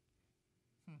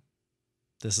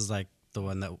 This is like the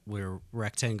one that we're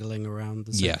rectangling around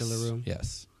the circular room.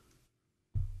 Yes.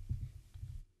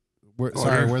 Were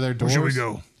there doors? Where should we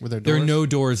go? Were there doors? There are no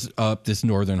doors up this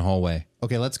northern hallway.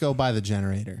 Okay, let's go by the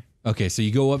generator. Okay, so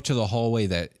you go up to the hallway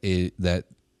that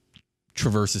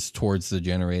traverses towards the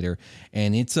generator,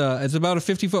 and it's about a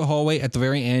 50-foot hallway. At the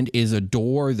very end is a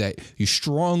door that you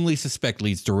strongly suspect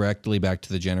leads directly back to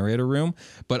the generator room,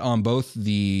 but on both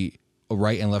the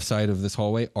right and left side of this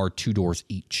hallway are two doors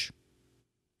each.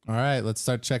 All right, let's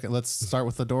start checking. Let's start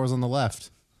with the doors on the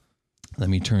left. Let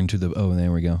me turn to the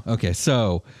there we go. Okay,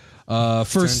 so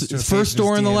Turns to a first page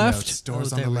door on in the his DM left. notes.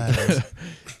 Doors Oh, on the there we left.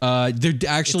 There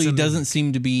actually doesn't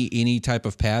seem to be any type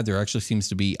of pad. There actually seems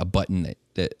to be a button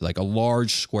that like a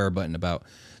large square button about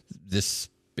this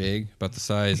big, about the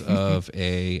size of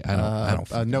a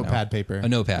a notepad paper. A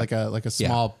notepad. Like a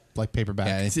small like paperback.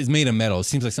 Yeah, it's made of metal. It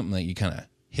seems like something that you kind of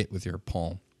hit with your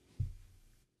palm.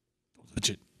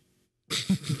 Legit.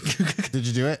 Did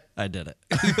you do it? I did it.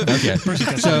 Okay.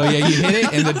 So yeah, you hit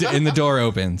it and the door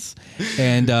opens,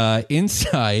 and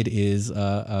inside is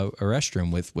a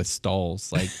restroom with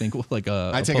stalls. Like think like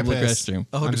a I take public a piss. restroom.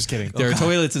 I'm just kidding. There are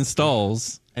toilets and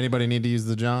stalls. Anybody need to use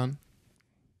the John?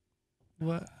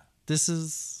 What? This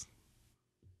is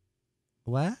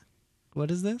what?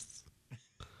 What is this?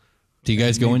 Do you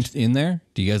guys go in there?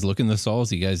 Do you guys look in the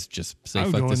stalls? Do you guys just say I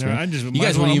would fuck go in this there. room? I just- You might guys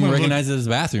as well- wouldn't even I'm gonna recognize it as a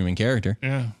bathroom in character.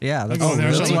 Yeah. Yeah, I go in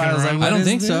there, that's start why I was looking like, around. I don't what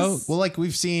think is so. this? Well, like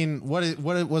we've seen what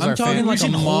was I'm our talking favorite? like a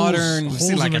seen holes- modern, holes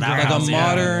seen like in an the outhouse, like a ground. yeah.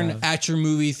 modern at your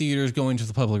movie theaters going to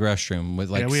the public restroom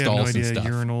with like Yeah, we have stalls no idea and stuff.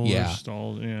 urinals Yeah, or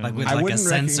stalls. Yeah. Like with I like a wouldn't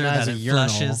sensor recognize that a it urinal.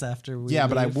 flushes after we Yeah,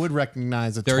 but I leave. would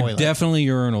recognize a there toilet. are definitely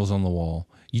urinals on the wall.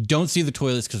 You don't see the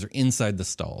toilets because they're inside the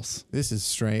stalls. This is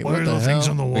strange. what What are the those hell? things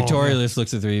on the wall? Victoria just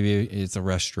looks at the three of you. It's a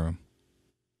restroom.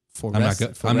 For I'm rest-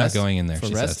 not. for I'm not rest- going in there. For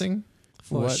she says. resting?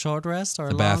 for a What? short rest or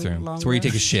The a bathroom. long It's where you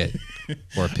take a rest? shit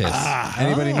or a piss.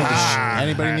 Anybody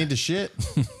need to shit?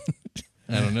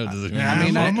 I don't know. Does it Yeah,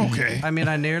 I'm okay. I mean,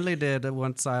 I nearly did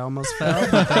once. I almost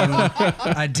fell, but then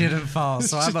I didn't fall,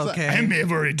 so I'm okay. I may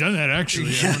have already done that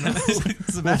actually. I don't know.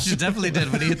 Sebastian definitely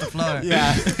did when he hit the floor.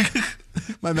 Yeah.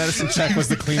 My medicine check was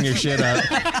to clean your shit up.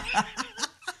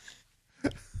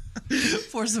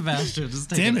 Poor Sebastian, just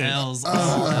Damn taking it. L's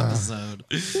all episode.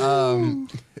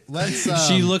 Let's.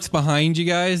 She looks behind you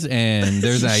guys, and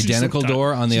there's an She's identical so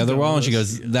door on the she's other done wall, and with she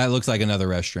us. goes, "That looks like another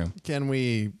restroom." Can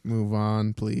we move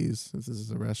on, please? This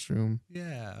is a restroom.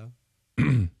 Yeah.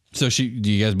 So do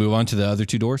you guys move on to the other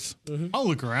two doors? I'll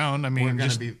look around. I mean,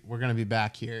 We're gonna be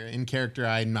back here in character.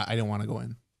 I don't want to go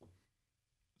in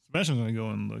Sebastian's gonna go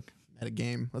and look. at a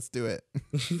game. Let's do it.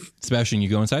 Sebastian, you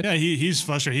go inside. Yeah, he's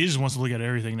frustrated. He just wants to look at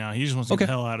everything now. He just wants to Okay. get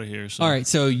the hell out of here. So. All right,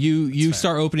 so you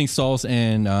start opening stalls,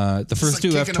 and the first like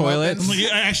two have kicking 'em open. toilets. I'm like, yeah,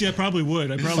 actually, I probably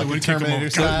would. I probably like would a kick him Terminator over.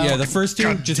 style. Yeah, the first two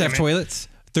God just damn have it. toilets.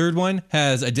 Third one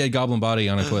has a dead goblin body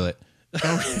on a toilet.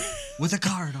 With a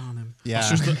card on him. Yeah.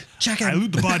 Check I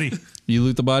loot the body. You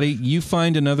loot the body. You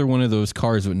find another one of those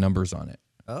cards with numbers on it.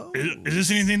 Oh. Is this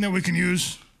anything that we can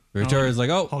use? Victoria's like,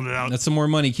 "Oh, Hold it out. that's some more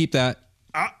money. Keep that."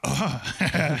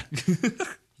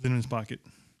 It's in his pocket.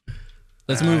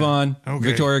 Let's move on. okay.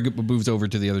 Victoria moves over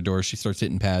to the other door. She starts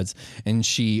hitting pads, and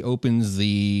she opens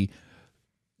the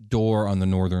door on the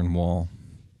northern wall,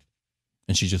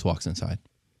 and she just walks inside.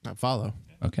 I follow.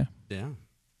 Okay. Yeah.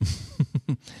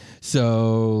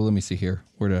 So let me see here.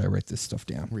 Where did I write this stuff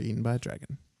down? We're eaten by a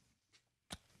dragon.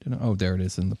 Oh, there it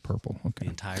is in the purple. The Okay.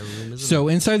 entire room is So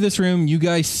inside this room, you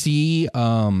guys see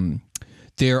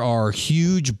there are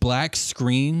huge black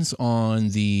screens on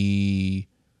the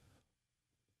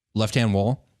left-hand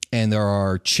wall, and there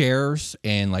are chairs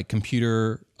and like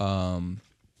computer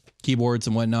keyboards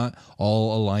and whatnot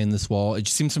all align this wall. It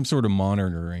just seems some sort of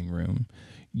monitoring room.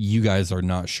 You guys are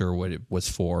not sure what it was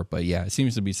for, but yeah, it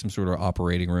seems to be some sort of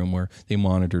operating room where they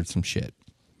monitored some shit.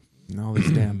 And all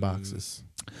these damn boxes.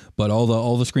 But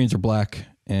all the screens are black,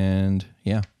 and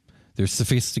yeah, there's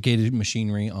sophisticated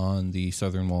machinery on the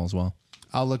southern wall as well.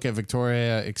 I'll look at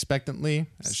Victoria expectantly,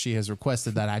 as she has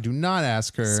requested that I do not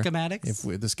ask her Schematics? if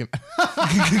we, the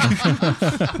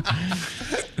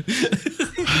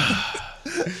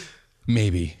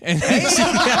Maybe. And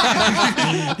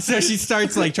so she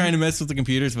starts like trying to mess with the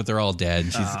computers, but they're all dead.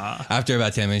 She's after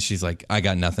about 10 minutes, she's like, "I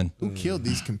got nothing. who killed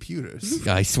these computers?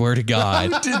 I swear to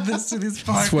God. did this to these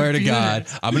I swear to God.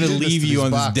 I'm gonna did this leave to you these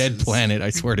on this boxes? dead planet.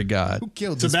 I swear to God." Who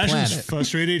killed this Sebastian's planet?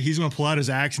 frustrated. He's gonna pull out his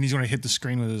axe and he's gonna hit the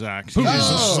screen with his axe. He's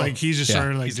just like he's just Yeah.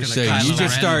 started like He's just So gonna you Kylo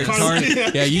just Ren.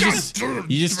 start yeah,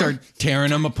 you just start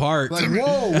tearing them apart. Like,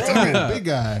 whoa, big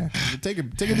guy. Take a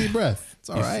deep breath. It's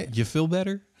all right. You feel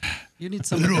better? You need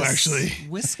some Little, of this actually.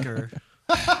 whisker.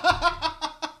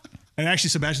 and actually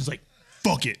Sebastian's like,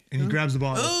 fuck it. And he grabs the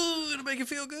bottle. Oh, it'll make you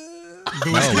feel good.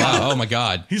 Oh wow. Oh my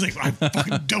God. He's like, I'm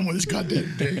fucking done with this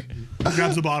goddamn day. He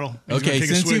grabs the bottle. He's gonna Okay, take a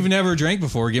since swig. you've never drank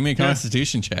before, give me a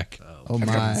constitution check. Oh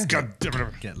my. God damn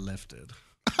it. Get lifted.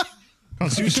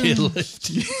 Constitution, Lift.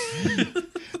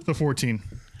 the 14.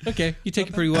 Okay, you take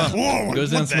it pretty well. Whoa,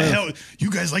 Goes down what the smooth. hell? You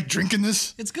guys like drinking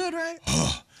this? It's good, right?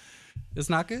 It's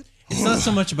not good? It's not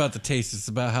so much about the taste; it's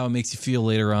about how it makes you feel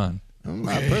later on.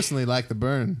 I personally like the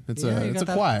burn. It's you it's got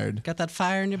that- acquired. Got that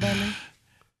fire in your belly?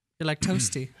 You're like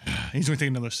toasty. He's gonna take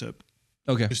another sip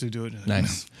Okay, just to do it.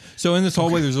 nice. So in this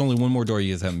hallway, there's only one more door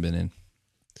you guys haven't been in.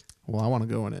 Well, I want to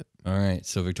go in it. All right.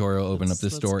 So Victoria will open up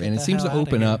this Let's door, get and it the seems to hell outta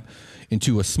open here. up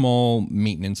into a small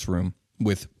maintenance room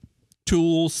with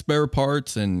tools, spare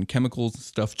parts, and chemicals and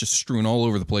stuff just strewn all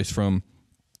over the place from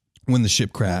when the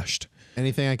ship crashed.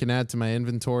 Anything I can add to my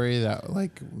inventory that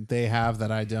like they have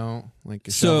that I don't? Like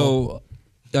a shovel?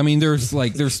 So, I mean, there's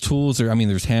tools.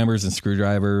 There's hammers and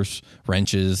screwdrivers,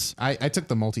 wrenches. I took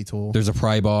the multi-tool. There's a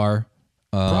pry bar,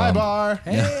 Pry bar.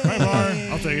 Hi, Bar.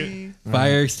 I'll take it.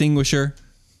 fire extinguisher.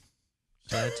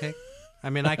 Should I take? I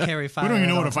mean, I carry fire. We don't even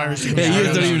know at what a all fire times. extinguisher Yeah, you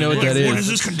is. don't even know what that What is. is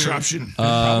this contraption?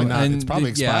 Probably not. And It's probably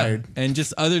expired. and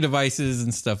just other devices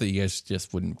and stuff that you guys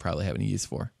just wouldn't probably have any use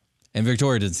for. And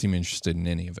Victoria doesn't seem interested in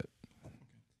any of it.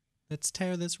 Let's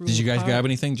tear this room. Did you guys apart. grab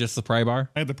anything? Just the pry bar?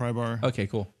 I had the pry bar. Okay,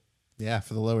 cool. Yeah,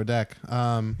 for the lower deck.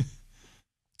 Time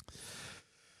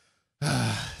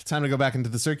to go back into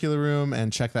the circular room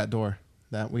and check that door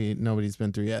that nobody's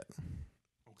been through yet.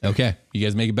 Okay, you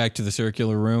guys make it back to the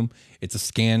circular room. It's a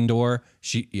scan door.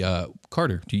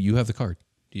 Carter, do you have the card?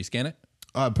 Do you scan it?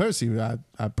 Percy, I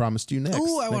promised you next.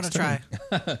 Ooh, I want to next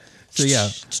try. turn. So yeah,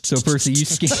 so Percy, you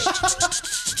scan.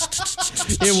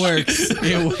 It works.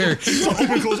 It works.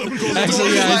 Open, close, open, close.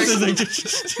 Actually, yeah, it's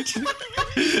just like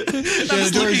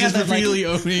the door is just repeatedly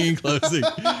opening and closing,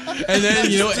 and then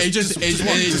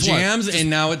it jams, and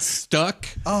now it's stuck.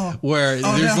 Where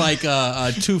there's like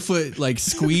a 2 foot like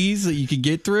squeeze that you can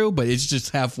get through, but it's just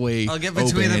halfway. I'll get open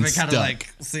between them and and kind of stuck. like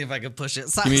see if I can push it.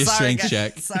 Give me a strength guys.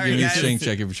 check. Sorry, Give me a guys. strength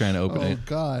check if you're trying to open Oh it.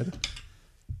 God,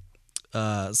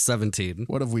 17.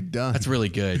 what have we done? That's really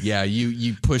good. Yeah,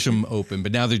 you push them open,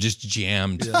 but now they're just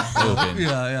jammed open.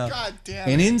 Yeah. God damn.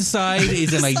 And inside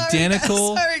is an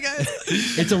identical. Sorry, guys.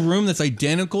 It's a room that's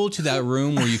identical to that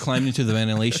room where you climbed into the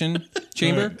ventilation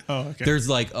chamber. Oh, okay. There's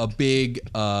like a big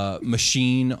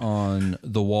machine on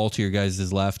the wall to your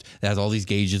guys' left that has all these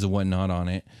gauges and whatnot on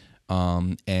it.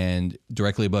 And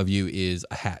directly above you is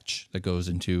a hatch that goes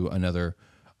into another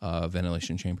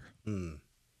ventilation chamber.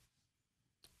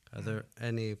 Are there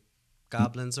any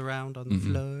goblins around on the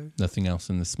floor? Nothing else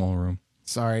in this small room.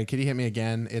 Sorry, could you hit me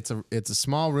again? It's a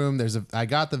small room. I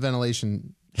got the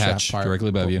ventilation Hatch shaft part, directly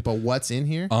above you. But what's in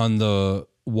here? On the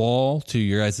wall to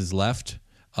your guys' left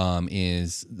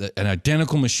is an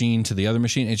identical machine to the other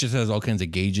machine. It just has all kinds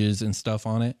of gauges and stuff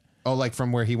on it. Oh, like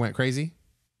from where he went crazy,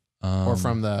 or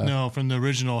from the No, from the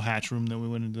original hatch room that we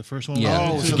went into the first one.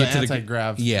 Yeah. Oh, To so get the to the-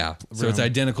 anti-grav. Yeah, so it's room.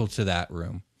 identical to that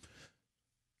room.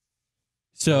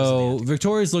 So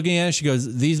Victoria's looking at it. She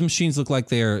goes, "These machines look like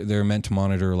they're meant to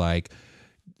monitor like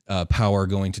power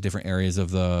going to different areas of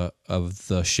the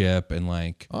ship and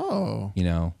like Oh,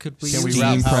 Could we Can we use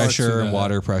route steam power pressure to and the-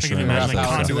 water I pressure can and imagine all like that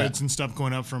power to stuff. conduits and stuff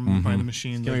going up from behind the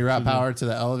machine. can we route power to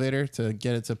the elevator to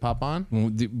get it to pop on?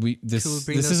 Well, Could we this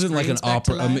bring this those isn't like an screens back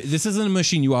to opera. life? This isn't a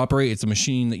machine you operate. It's a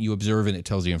machine that you observe and it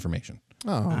tells you information.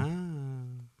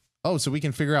 Oh, so we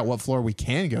can figure out what floor we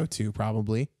can go to,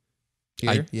 probably.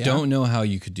 Here? I don't know how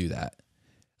you could do that.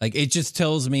 Like it just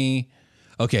tells me,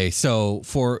 okay, so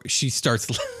she starts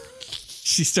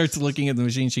looking at the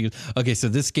machine. She goes, okay, so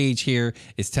this gauge here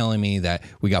is telling me that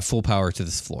we got full power to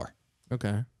this floor.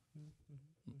 Okay.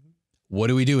 What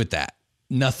do we do with that?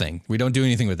 Nothing. We don't do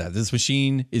anything with that. This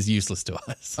machine is useless to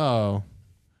us. Oh.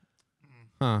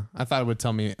 Huh. I thought it would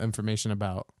tell me information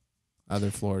about other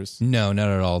floors. No, not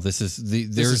at all. There's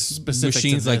specific to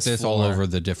machines like this this all floor. over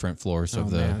the different floors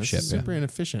of the Man, this ship. is yeah. super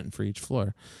inefficient for each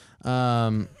floor.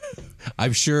 I'm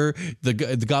sure the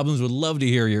goblins would love to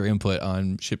hear your input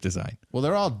on ship design. Well,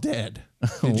 they're all dead.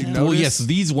 Did you Well, notice? yes,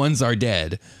 these ones are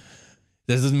dead.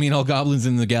 That doesn't mean all goblins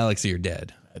in the galaxy are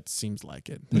dead. It seems like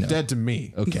it. They're dead to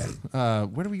me. Okay.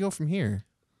 Where do we go from here?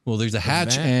 Well, there's a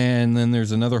hatch vent. and then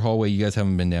there's another hallway you guys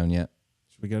haven't been down yet.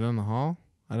 Should we go down the hall?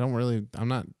 I'm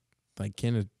not like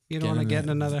keen to. You don't want to get in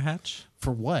another hatch?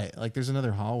 For what? Like, there's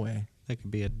another hallway. That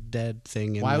could be a dead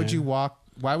thing in Why would there. you walk?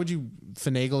 Why would you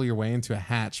finagle your way into a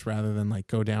hatch rather than like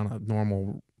go down a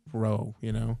normal row?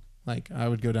 Like I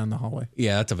would go down the hallway.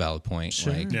 Yeah, that's a valid point.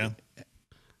 Sure. Like, Yeah.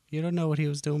 You don't know what he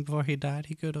was doing before he died.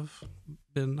 He could have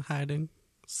been hiding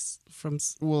from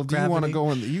Well, do gravity. you want to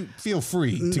go in? You feel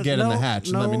free to get in the hatch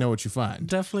and let me know what you find.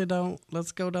 Definitely don't.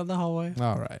 Let's go down the hallway.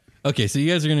 All right. okay, so you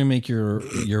guys are gonna make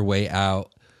your way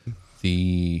out.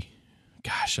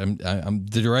 Gosh,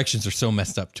 the directions are so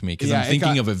messed up to me because I'm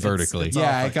thinking of it vertically.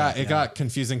 Yeah, it got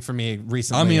confusing for me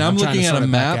recently. I mean, I'm trying to looking at sort a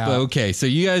it back map. out. Okay, so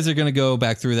you guys are going to go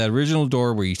back through that original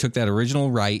door where you took that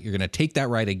original right. You're going to take that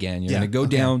right again. You're Yeah, going to go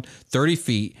okay. down 30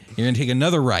 feet. You're going to take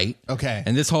another right. Okay.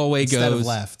 And this hallway Instead of goes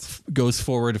left. goes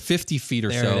forward 50 feet or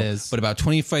There so. it is. But about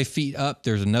 25 feet up,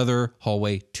 there's another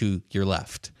hallway to your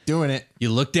left. Doing it. You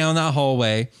look down that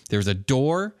hallway. There's a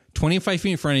door 25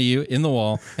 feet in front of you in the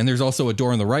wall, and there's also a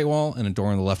door on the right wall and a door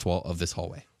on the left wall of this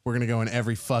hallway. We're gonna go in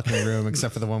every fucking room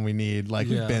except for the one we need. Like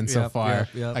we've been so far.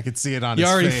 I could see it on. You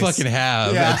his already face. fucking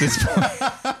have Yeah. at this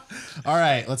point. All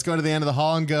right, let's go to the end of the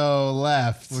hall and go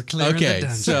left. We're clearing the Okay,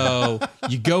 dungeon. so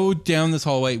you go down this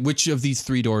hallway. Which of these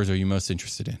 3 doors are you most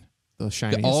interested in? The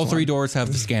shiny. All 3 doors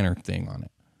have the scanner thing on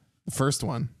it. The first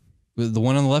one. The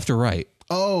one on the left or right?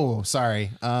 Oh,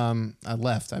 sorry. I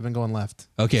left. I've been going left.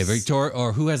 Okay, Victoria,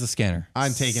 or who has a scanner?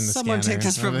 I'm taking the Someone scanner. take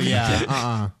this from me.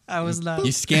 Yeah. I was not.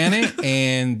 You scan it,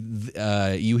 and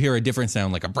you hear a different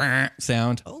sound, like a brrr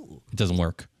sound. Oh. It doesn't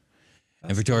work.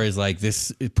 And Victoria's like,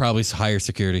 this is probably higher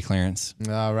security clearance.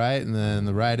 All right, and then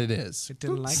the right it is. I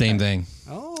didn't like Same that. thing.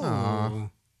 Oh.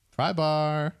 Try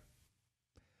bar.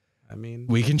 I mean,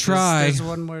 We can try. There's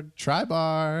one more. Try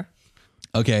bar.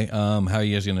 Okay, how are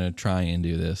you guys going to try and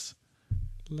do this?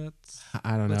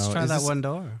 I don't know. Let's try Is that this- one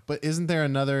door. But isn't there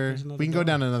another? another We can go door.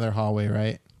 down another hallway,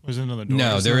 right? Was there another door?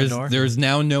 No, There's there no is. door? There's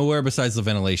now nowhere besides the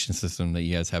ventilation system that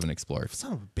you guys haven't explored.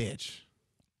 Son of a bitch.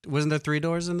 Wasn't there 3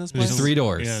 doors in this place? There's 3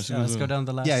 doors. Yeah, so Yeah, let's go down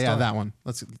the last Yeah, door. that one.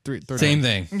 Let's third Same one.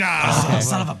 thing. Nah.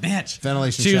 Son of a bitch.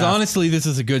 Ventilation. Dude, shaft. honestly, this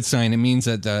is a good sign. It means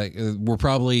that we're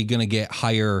probably going to get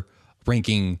higher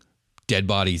ranking dead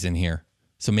bodies in here.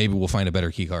 So maybe we'll find a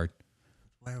better key card.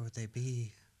 Where would they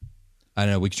be? I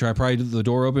don't know. We could try pry the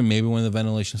door open. Maybe one of the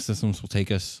ventilation systems will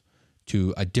take us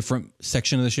to a different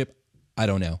section of the ship. I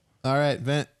don't know. All right,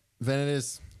 vent it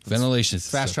is. Ventilation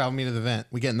system. Fast travel me to the vent.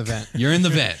 We get in the vent. You're in the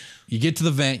vent. You get to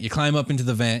the vent. You climb up into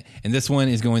the vent, and this one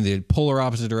is going the polar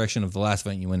opposite direction of the last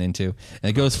vent you went into, and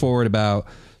it goes forward about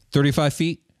 35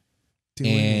 feet.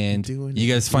 And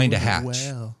you guys find a hatch.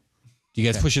 Well. Do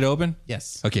you guys push it open?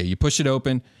 Yes. Okay, you push it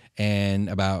open, and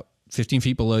about 15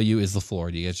 feet below you is the floor.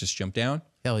 Do you guys just jump down?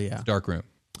 Hell yeah. Dark room.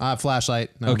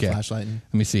 Flashlight. No, Okay. I'm flashlighting.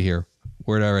 Let me see here.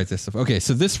 Where did I write this stuff? Okay,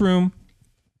 so this room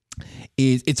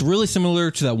it's really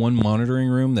similar to that one monitoring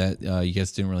room that you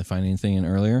guys didn't really find anything in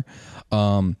earlier.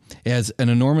 It has an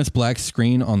enormous black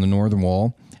screen on the northern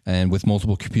wall and with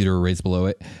multiple computer arrays below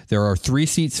it. There are 3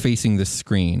 seats facing this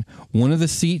screen. One of the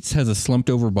seats has a slumped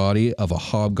over body of a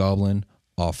hobgoblin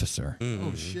officer.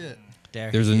 Oh shit.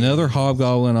 There's another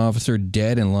hobgoblin officer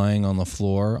dead and lying on the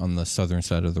floor on the southern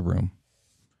side of the room.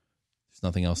 There's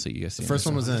nothing else that you guys see. The first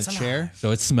one was in a chair. So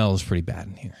it smells pretty bad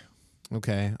in here.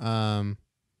 Okay.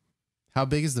 How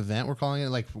big is the vent? We're calling it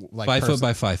like 5 foot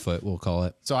by 5 foot, we'll call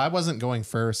it. So I wasn't going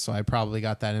first, so I probably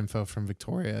got that info from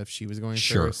Victoria. If she was going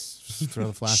Sure. first, just throw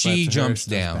the flashlight. She to her, jumps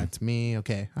throws it down. back to me.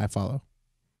 Okay, I follow.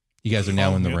 You guys are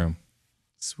now in the yeah. room.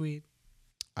 Sweet.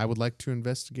 I would like to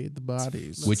investigate the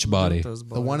bodies. Which body? The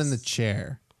one in the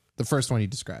chair. The first one you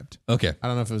described. Okay. I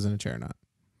don't know if it was in a chair or not.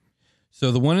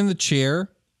 So the one in the chair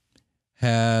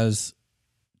has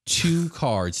 2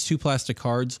 cards, 2 plastic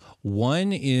cards.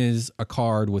 One is a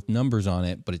card with numbers on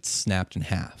it, but it's snapped in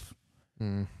half.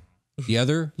 The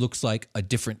other looks like a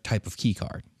different type of key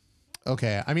card.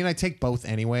 Okay. I mean, I take both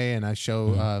anyway, and I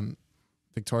show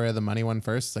Victoria the money one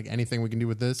first. It's like anything we can do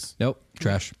with this. Nope,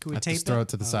 trash. Can we I tape just throw it? it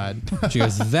to the side. She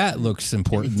goes, that looks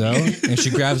important though. And she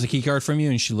grabs the key card from you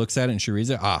and she looks at it and she reads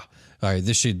it. All right,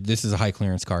 this is a high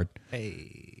clearance card.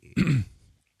 Hey.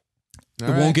 It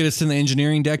won't get us to the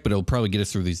engineering deck, but it'll probably get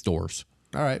us through these doors.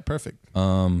 All right, perfect.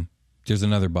 There's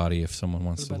another body if someone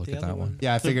wants to about look the at that other one.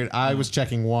 Yeah, I figured I was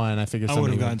checking one. I figured I would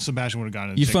somebody have would. gone. Sebastian would have gone.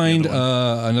 And You checked the find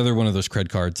other one. another one of those cred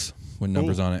cards with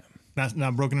numbers on it,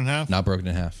 Not broken in half. not broken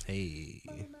in half. Hey.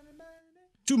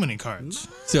 Too many cards.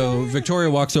 So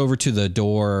Victoria walks over to the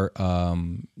door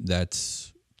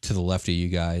that's to the left of you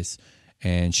guys,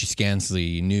 and she scans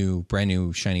the brand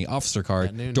new shiny officer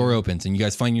card. Door opens, and you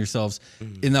guys find yourselves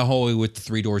in that hallway with the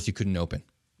 3 doors you couldn't open.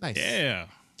 Nice. Yeah.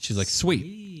 She's like,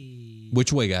 sweet.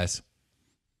 Which way, guys?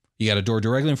 You got a door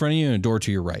directly in front of you and a door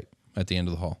to your right at the end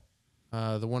of the hall.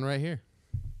 The one right here.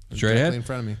 Straight Directly ahead? in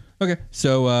front of me. Okay.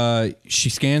 So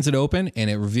she scans it open and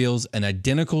it reveals an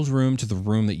identical room to the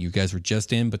room that you guys were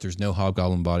just in, but there's no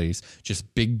hobgoblin bodies,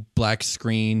 just big black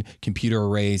screen, computer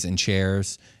arrays, and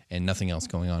chairs, and nothing else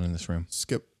going on in this room.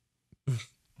 Skip.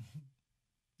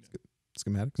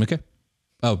 Schematics. Okay.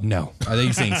 Oh, no. I think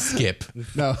you're saying skip.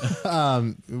 No.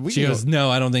 We She can goes, go- no,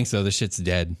 I don't think so. This shit's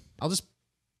dead. I'll just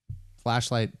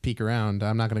flashlight peek around.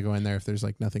 I'm not going to go in there if there's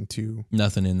like nothing to,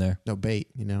 Nothing in there. no bait,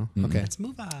 you know? Okay. Let's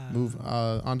move on. Move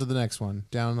on to the next one.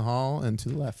 Down the hall and to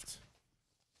the left.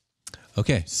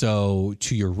 Okay. So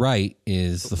to your right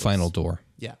is the final door.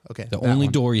 Yeah. Okay. The that only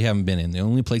one. door you haven't been in. The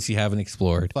only place you haven't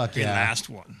explored. Fuck The yeah. last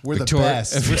one. We're Victoria- the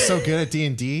best. We're so good at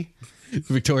D&D.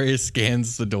 Victoria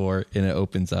scans the door and it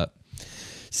opens up.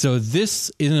 So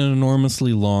this is an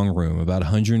enormously long room, about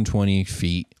 120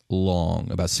 feet long,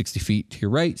 about 60 feet to your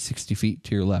right, 60 feet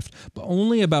to your left, but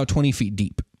only about 20 feet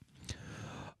deep.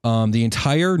 The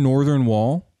entire northern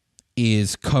wall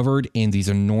is covered in these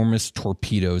enormous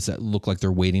torpedoes that look like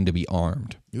they're waiting to be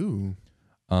armed. Ooh.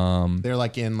 They're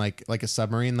like in like a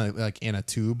submarine, like in a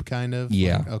tube kind of.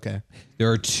 Yeah. Like, okay.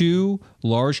 There are 2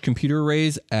 large computer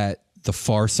arrays at the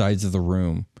far sides of the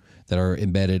room that are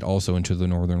embedded also into the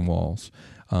northern walls.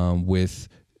 With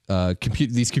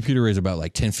these computer arrays are about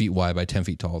like 10 feet wide by 10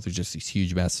 feet tall. They're just these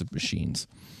huge, massive machines.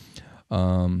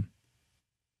 Yeah.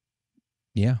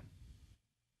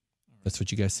 That's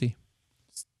what you guys see.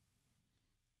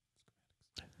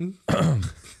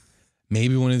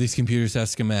 Maybe one of these computers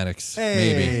has schematics.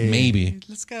 Hey. Maybe.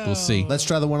 Let's go. We'll see. Let's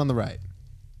try the one on the right.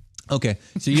 Okay.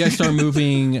 So you guys start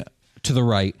moving to the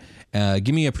right.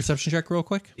 Give me a perception check real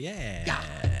quick.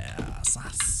 Yeah.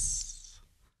 Sus.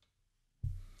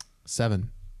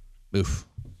 7. Oof.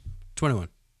 21.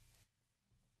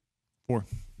 4.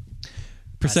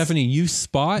 Persephone, you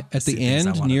spot at see the things I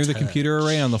end wanna near the touch. computer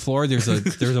array on the floor. There's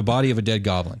a body of a dead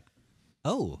goblin.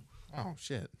 Oh, Oh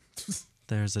shit.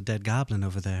 there's a dead goblin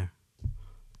over there.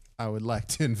 I would like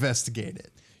to investigate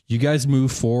it. You guys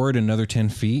move forward another 10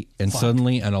 feet, and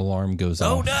suddenly an alarm goes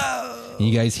off. no! And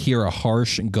you guys hear a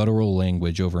harsh and guttural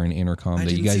language over an intercom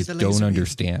that you didn't see guys the laser don't beam.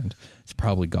 understand. It's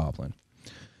probably goblin.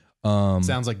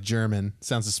 Sounds like German.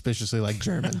 Sounds suspiciously like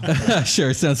German.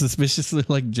 Sure, sounds suspiciously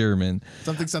like German.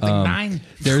 something 9.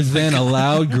 There's then a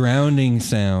loud grounding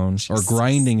sound or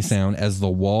grinding sound as the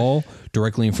wall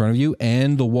directly in front of you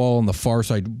and the wall on the far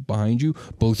side behind you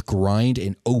both grind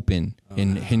and open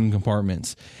in hidden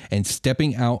compartments. And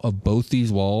stepping out of both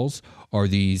these walls are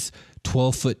these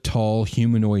 12-foot tall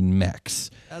humanoid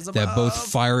mechs that both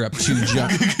fire up 2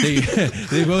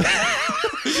 they both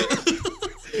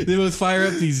they both fire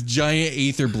up these giant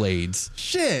aether blades.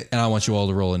 Shit. And I want you all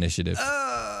to roll initiative.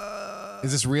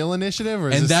 Is this real initiative or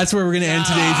is And this that's where we're going to end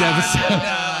today's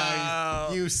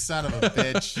episode. You son of a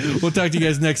bitch. We'll talk to you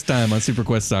guys next time on Super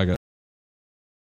Quest Saga.